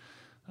Keller.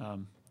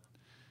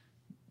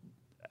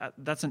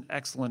 That's an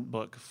excellent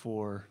book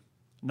for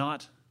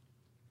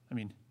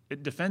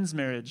it defends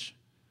marriage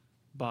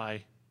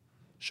by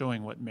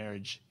showing what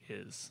marriage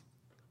is.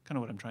 Kind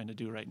of what I'm trying to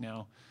do right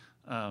now.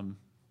 In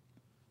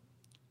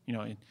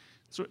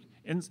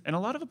a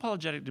lot of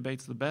apologetic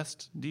debates, the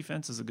best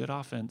defense is a good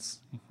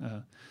offense.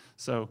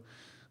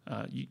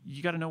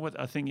 You got to know what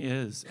a thing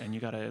is, and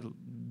you got to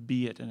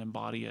be it and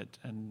embody it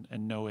and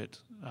know it.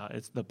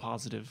 It's the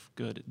positive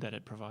good that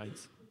it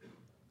provides.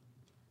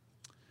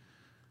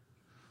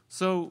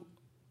 So,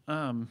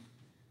 a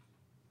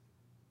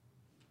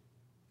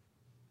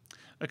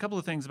couple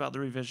of things about the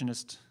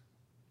revisionist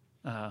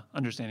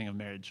understanding of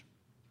marriage.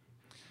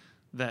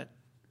 That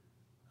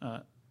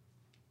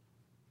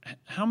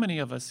how many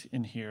of us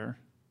in here,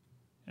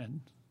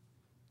 and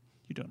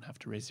you don't have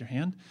to raise your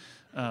hand,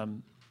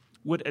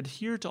 would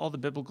adhere to all the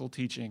biblical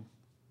teaching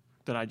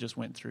that I just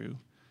went through,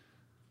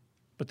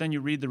 but then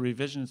you read the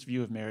revisionist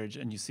view of marriage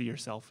and you see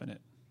yourself in it?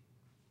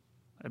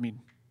 I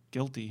mean,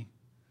 guilty.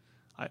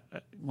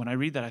 When I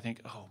read that, I think,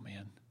 oh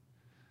man,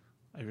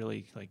 I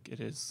really, I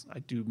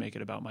do make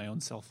it about my own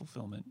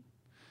self-fulfillment.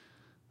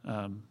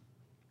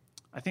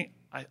 I think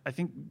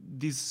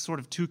these sort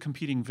of two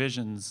competing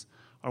visions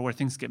are where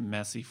things get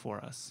messy for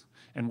us,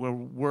 and where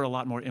we're a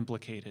lot more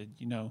implicated.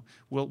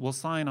 We'll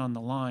sign on the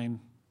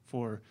line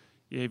for,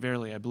 yea,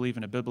 verily, I believe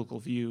in a biblical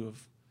view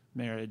of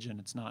marriage, and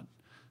it's not,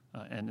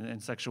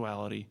 and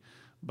sexuality.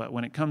 But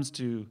when it comes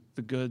to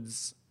the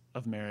goods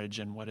of marriage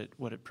and what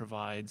it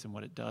provides and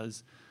what it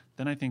does,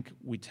 then I think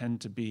we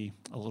tend to be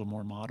a little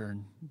more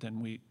modern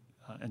than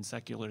and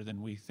secular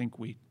than we think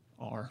we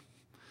are.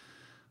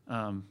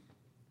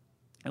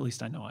 At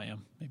least I know I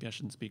am. Maybe I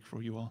shouldn't speak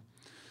for you all.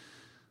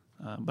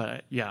 I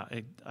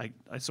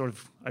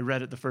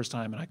read it the first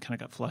time and I kind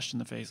of got flushed in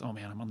the face. Oh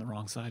man, I'm on the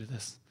wrong side of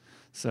this.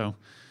 So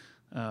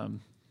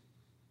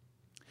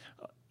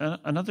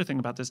another thing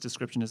about this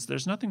description is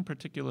there's nothing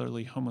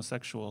particularly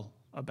homosexual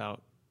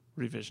about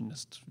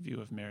revisionist view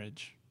of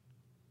marriage.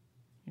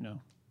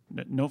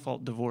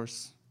 No-fault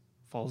divorce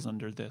falls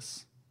under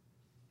this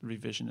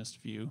revisionist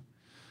view.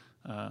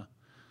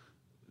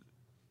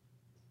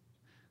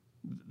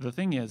 The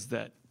thing is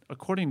that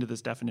according to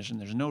this definition,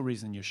 there's no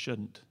reason you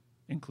shouldn't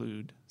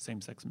include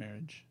same-sex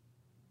marriage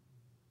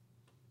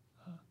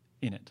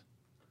in it.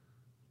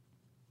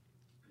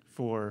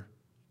 For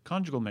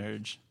conjugal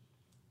marriage,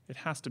 it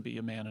has to be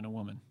a man and a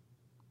woman,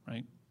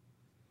 right?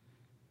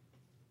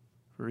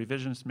 For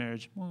revisionist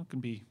marriage, well, it can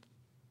be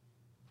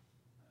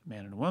a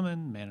man and a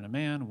woman and a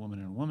man, a woman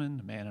and a woman,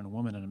 a man and a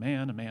woman and a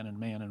man, a man and a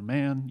man and a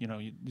man,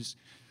 you just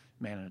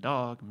man and a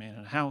dog, a man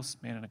in a house,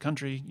 man in a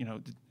country,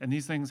 and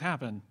these things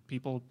happen.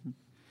 People,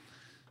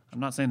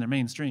 I'm not saying they're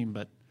mainstream,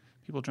 but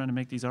people are trying to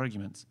make these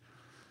arguments.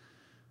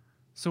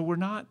 So we're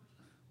not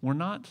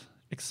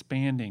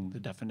expanding the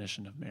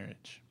definition of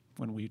marriage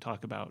when we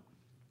talk about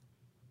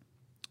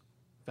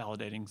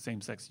validating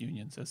same-sex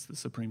unions, as the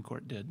Supreme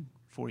Court did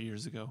 4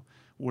 years ago.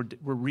 We're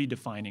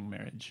redefining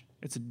marriage.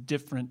 It's a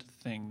different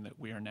thing that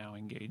we are now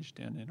engaged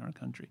in our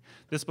country.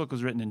 This book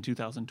was written in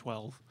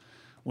 2012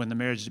 when the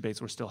marriage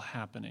debates were still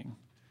happening.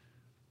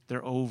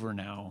 They're over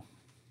now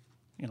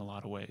in a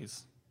lot of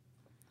ways,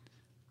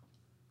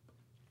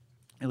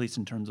 at least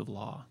in terms of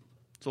law.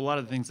 So a lot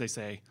of the things they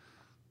say,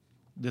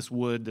 this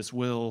would, this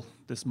will,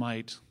 this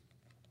might,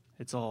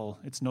 it's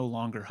no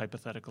longer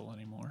hypothetical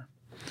anymore.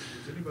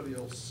 Was anybody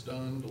else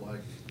stunned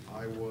like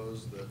I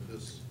was that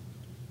this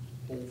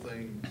whole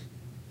thing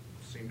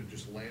seemed to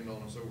just land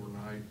on us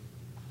overnight?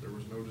 There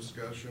was no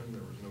discussion,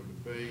 there was no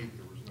debate,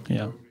 there was no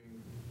voting.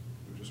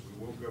 We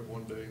woke up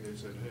one day and they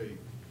said, hey,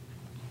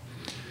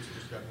 this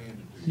just got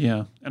handed to you.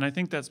 Yeah, and I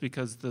think that's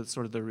because the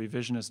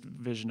revisionist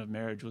vision of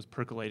marriage was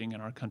percolating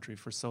in our country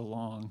for so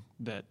long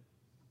that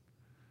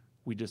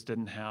we just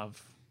didn't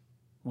have,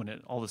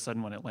 all of a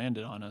sudden when it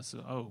landed on us,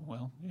 oh,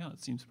 well, yeah,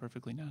 it seems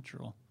perfectly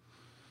natural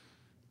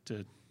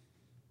to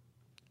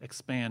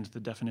expand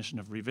the definition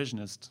of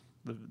revisionist,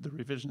 the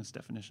revisionist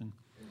definition.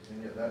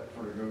 And yet that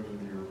sort of goes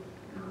into your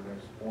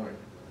next point,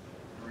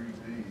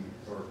 3D,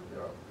 or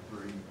 3,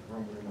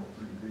 Roman numeral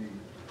 3B,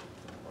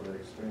 are they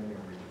expanding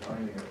or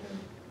redefining it?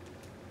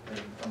 And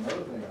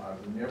another thing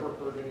I've never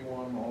heard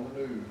anyone on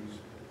the news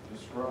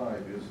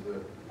describe is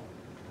that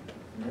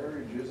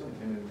marriage isn't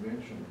an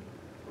invention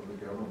of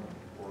the government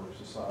or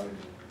society.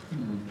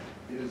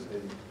 It is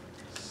a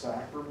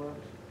sacrament,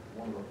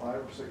 one of the 5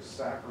 or 6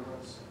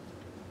 sacraments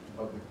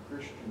of the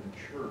Christian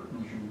church,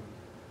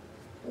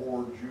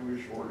 or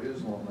Jewish or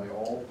Islam. They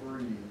all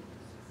 3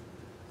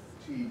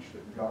 teach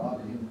that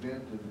God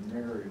invented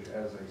marriage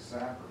as a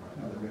sacrament.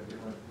 Now, they've got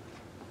different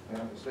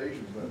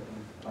manifestations, but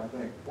I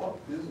think,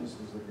 what business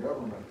does the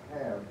government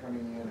have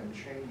coming in and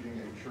changing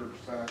a church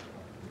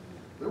sacrament?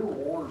 There were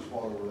wars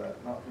fought over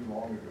that not too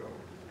long ago.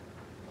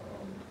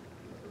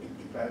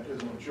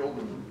 Baptism of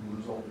children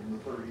resulted in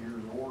the 30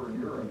 Years' War in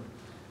Europe.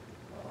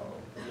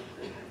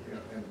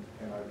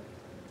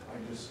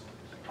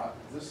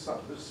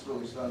 This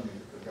really stunned me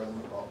that the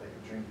government thought they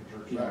could change the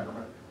church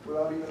sacrament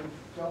without even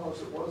telling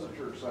us it was a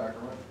church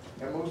sacrament,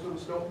 and most of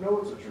us don't know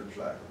it's a church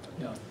sacrament.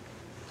 Yeah.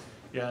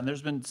 Yeah, and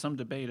there's been some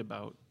debate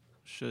about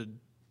should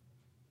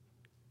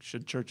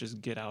churches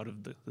get out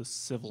of the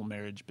civil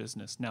marriage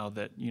business now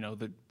that, you know,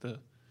 the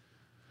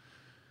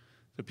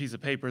piece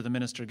of paper the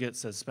minister gets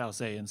says spouse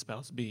A and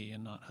spouse B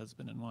and not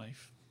husband and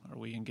wife. Are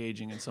we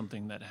engaging in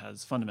something that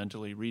has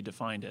fundamentally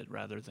redefined it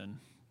rather than,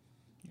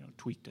 you know,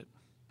 tweaked it?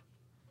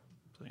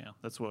 So yeah,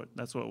 that's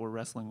what we're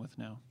wrestling with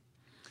now.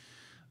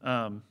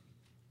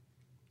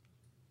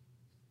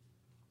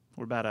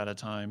 We're about out of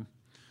time.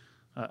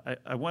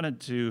 I wanted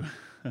to,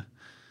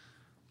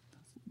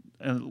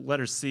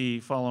 letter C,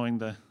 following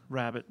the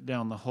rabbit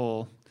down the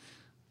hole,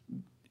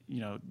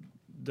 you know,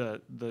 the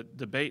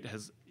debate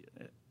has,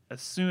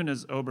 as soon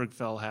as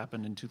Obergefell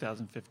happened in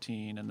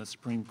 2015 and the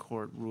Supreme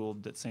Court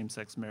ruled that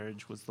same-sex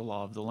marriage was the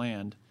law of the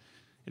land,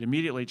 it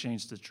immediately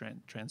changed to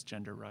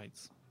transgender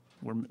rights.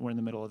 We're in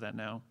the middle of that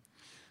now.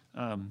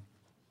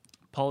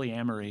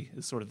 Polyamory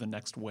is sort of the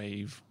next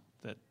wave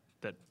that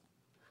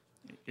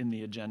in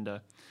the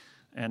agenda,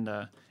 and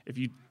if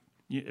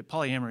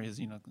polyamory is,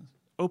 you know,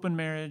 open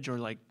marriage or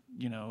like,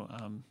 you know,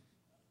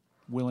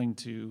 willing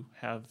to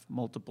have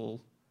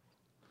multiple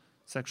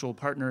sexual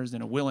partners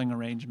in a willing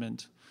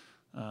arrangement.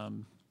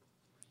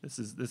 This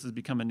has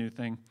become a new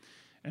thing,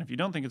 and if you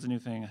don't think it's a new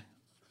thing,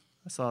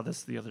 I saw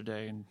this the other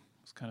day and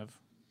was kind of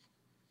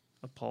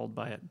appalled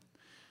by it.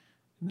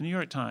 In the New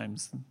York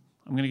Times,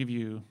 I'm going to give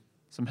you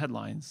some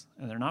headlines,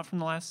 and they're not from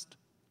the last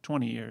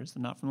 20 years,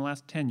 they're not from the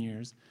last 10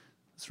 years,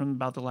 it's from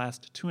about the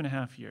last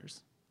 2.5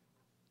 years.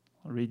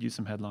 I'll read you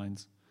some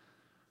headlines.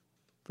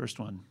 First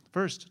one.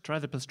 First, try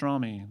the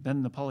pastrami,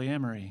 then the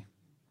polyamory.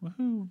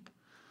 Woohoo!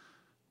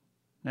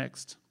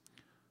 Next.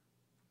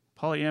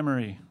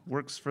 Polyamory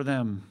works for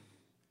them.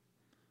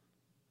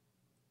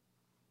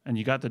 And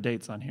you got the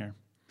dates on here.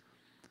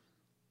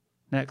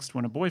 Next,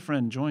 when a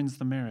boyfriend joins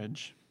the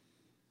marriage.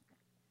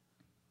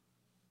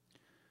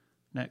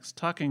 Next,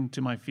 talking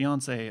to my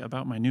fiance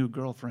about my new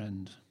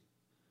girlfriend.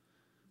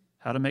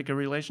 How to make a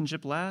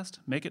relationship last?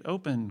 Make it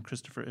open,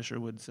 Christopher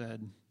Isherwood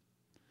said.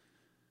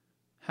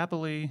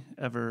 Happily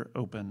ever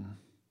open.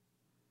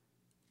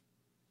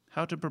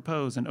 How to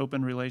propose an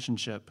open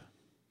relationship.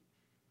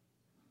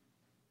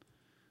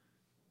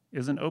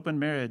 Is an open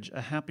marriage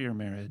a happier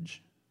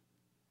marriage?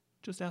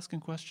 Just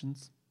asking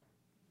questions.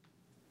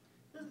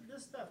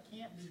 This stuff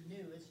can't be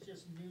new, it's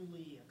just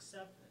newly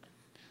accepted.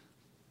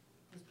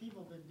 Because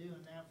people have been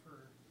doing that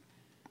for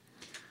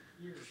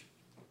years.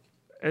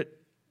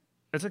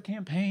 It's a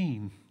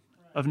campaign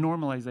of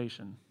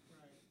normalization.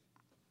 Right.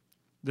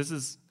 This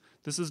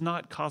is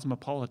not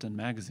Cosmopolitan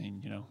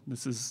magazine, you know.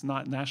 This is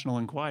not National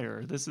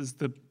Enquirer. This is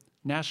the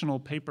national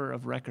paper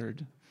of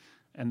record,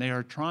 and they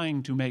are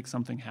trying to make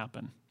something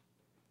happen.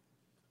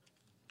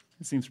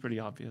 It seems pretty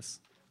obvious.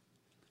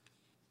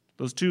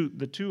 The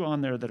two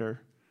on there that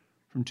are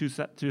from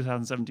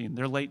 2017,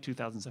 they're late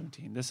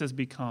 2017. This has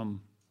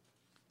become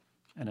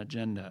an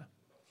agenda.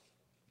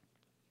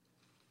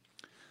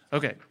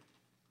 Okay,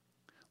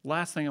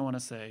 last thing I want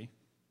to say,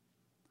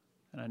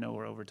 and I know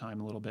we're over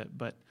time a little bit,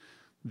 but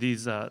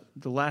these the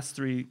last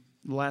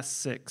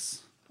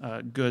 6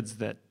 goods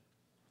that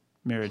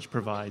marriage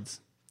provides: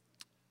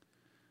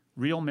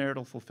 real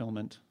marital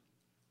fulfillment.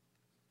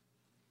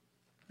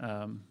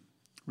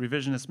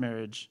 Revisionist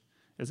marriage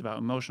is about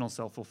emotional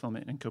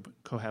self-fulfillment and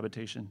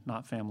cohabitation,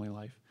 not family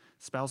life.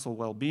 Spousal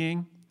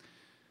well-being.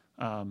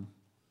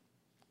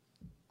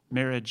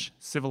 Marriage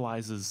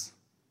civilizes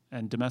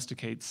and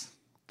domesticates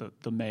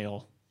the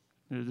male.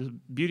 The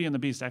Beauty and the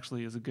Beast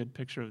actually is a good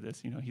picture of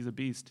this. You know, he's a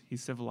beast.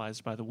 He's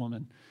civilized by the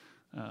woman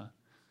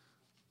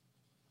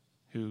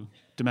who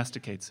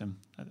domesticates him.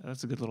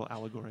 That's a good little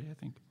allegory, I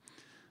think.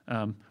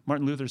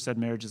 Martin Luther said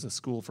marriage is a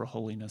school for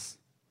holiness.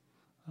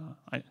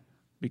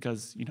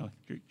 Because, you know,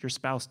 your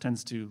spouse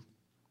tends to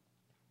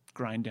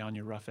grind down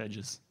your rough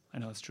edges. I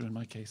know that's true in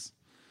my case.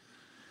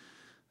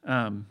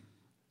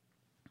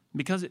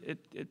 Because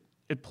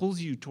it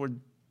pulls you toward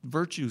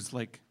virtues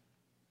like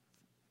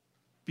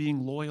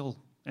being loyal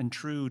and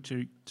true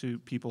to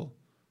people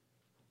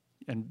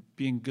and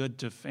being good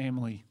to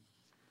family.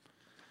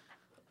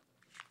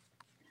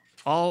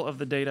 all of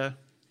the data,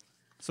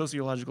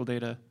 sociological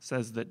data,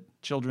 says that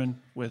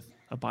children with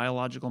a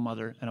biological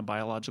mother and a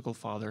biological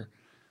father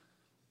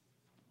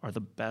are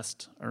the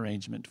best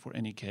arrangement for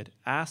any kid.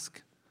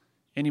 Ask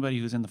anybody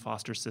who's in the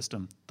foster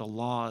system. The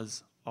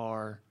laws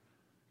are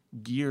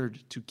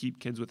geared to keep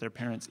kids with their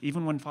parents.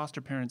 Even when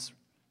foster parents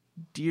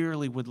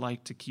dearly would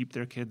like to keep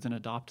their kids and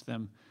adopt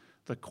them,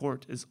 the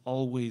court is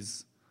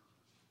always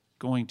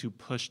going to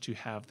push to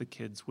have the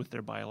kids with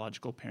their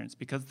biological parents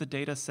because the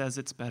data says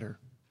it's better.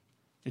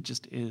 It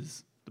just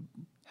is.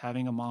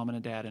 Having a mom and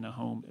a dad in a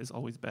home is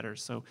always better.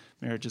 So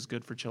marriage is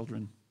good for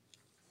children.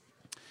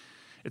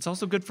 It's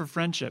also good for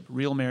friendship.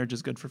 Real marriage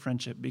is good for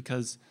friendship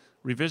because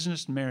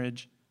revisionist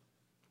marriage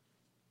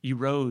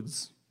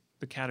erodes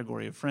the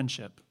category of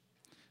friendship.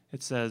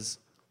 It says,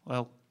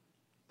 well,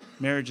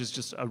 marriage is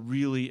just a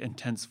really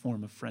intense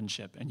form of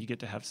friendship, and you get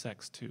to have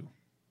sex too.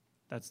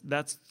 That's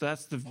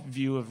the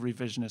view of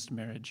revisionist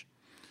marriage.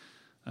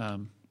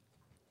 Friends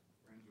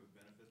with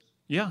benefits?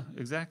 Yeah,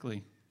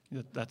 exactly.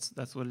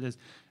 That's what it is.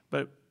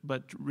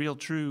 But real,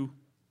 true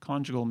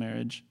conjugal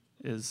marriage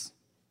is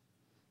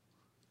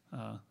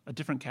a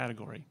different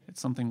category. It's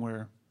something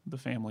where the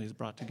family is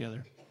brought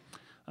together.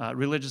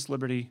 Religious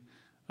liberty.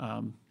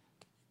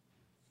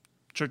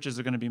 Churches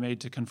are going to be made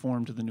to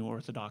conform to the new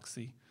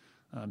orthodoxy.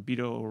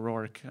 Beto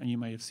O'Rourke, and you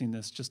may have seen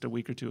this just a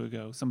week or two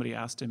ago. Somebody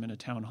asked him in a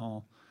town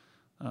hall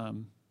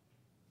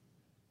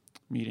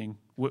meeting,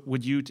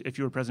 would you, if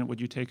you were president,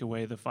 would you take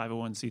away the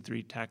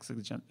 501c3 tax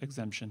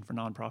exemption for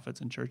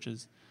nonprofits and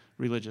churches,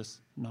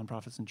 religious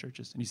nonprofits and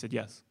churches? And he said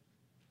yes.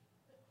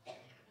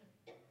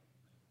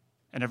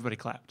 And everybody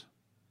clapped.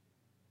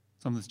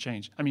 Something's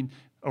changed. I mean,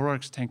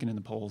 O'Rourke's tanking in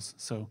the polls,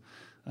 so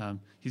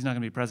he's not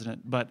going to be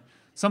president. But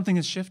something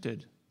has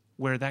shifted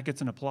where that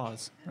gets an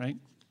applause, right?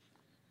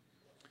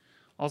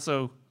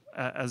 Also,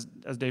 as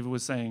David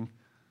was saying,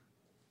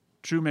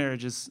 true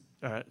marriage is,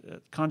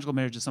 conjugal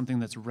marriage is something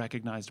that's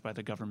recognized by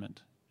the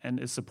government and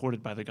is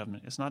supported by the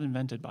government. It's not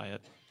invented by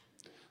it.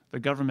 The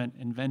government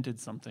invented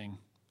something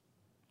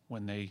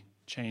when they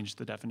changed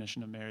the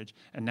definition of marriage,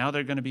 and now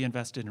they're going to be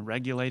invested in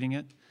regulating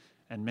it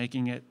and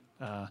making it,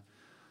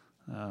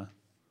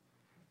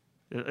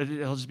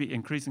 it'll just be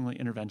increasingly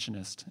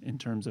interventionist in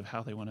terms of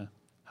how they want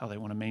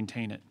to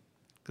maintain it,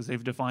 because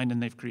they've defined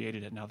and they've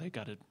created it. Now they've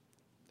got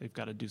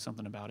to do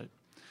something about it.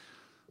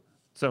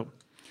 So,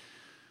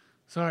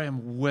 sorry,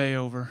 I'm way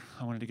over.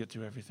 I wanted to get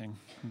through everything.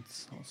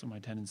 It's also my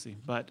tendency.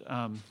 But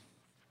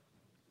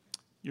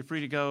you're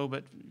free to go,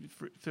 but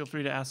feel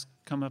free to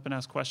come up and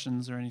ask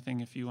questions or anything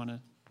if you want to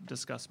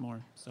discuss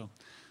more. So,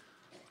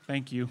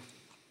 thank you.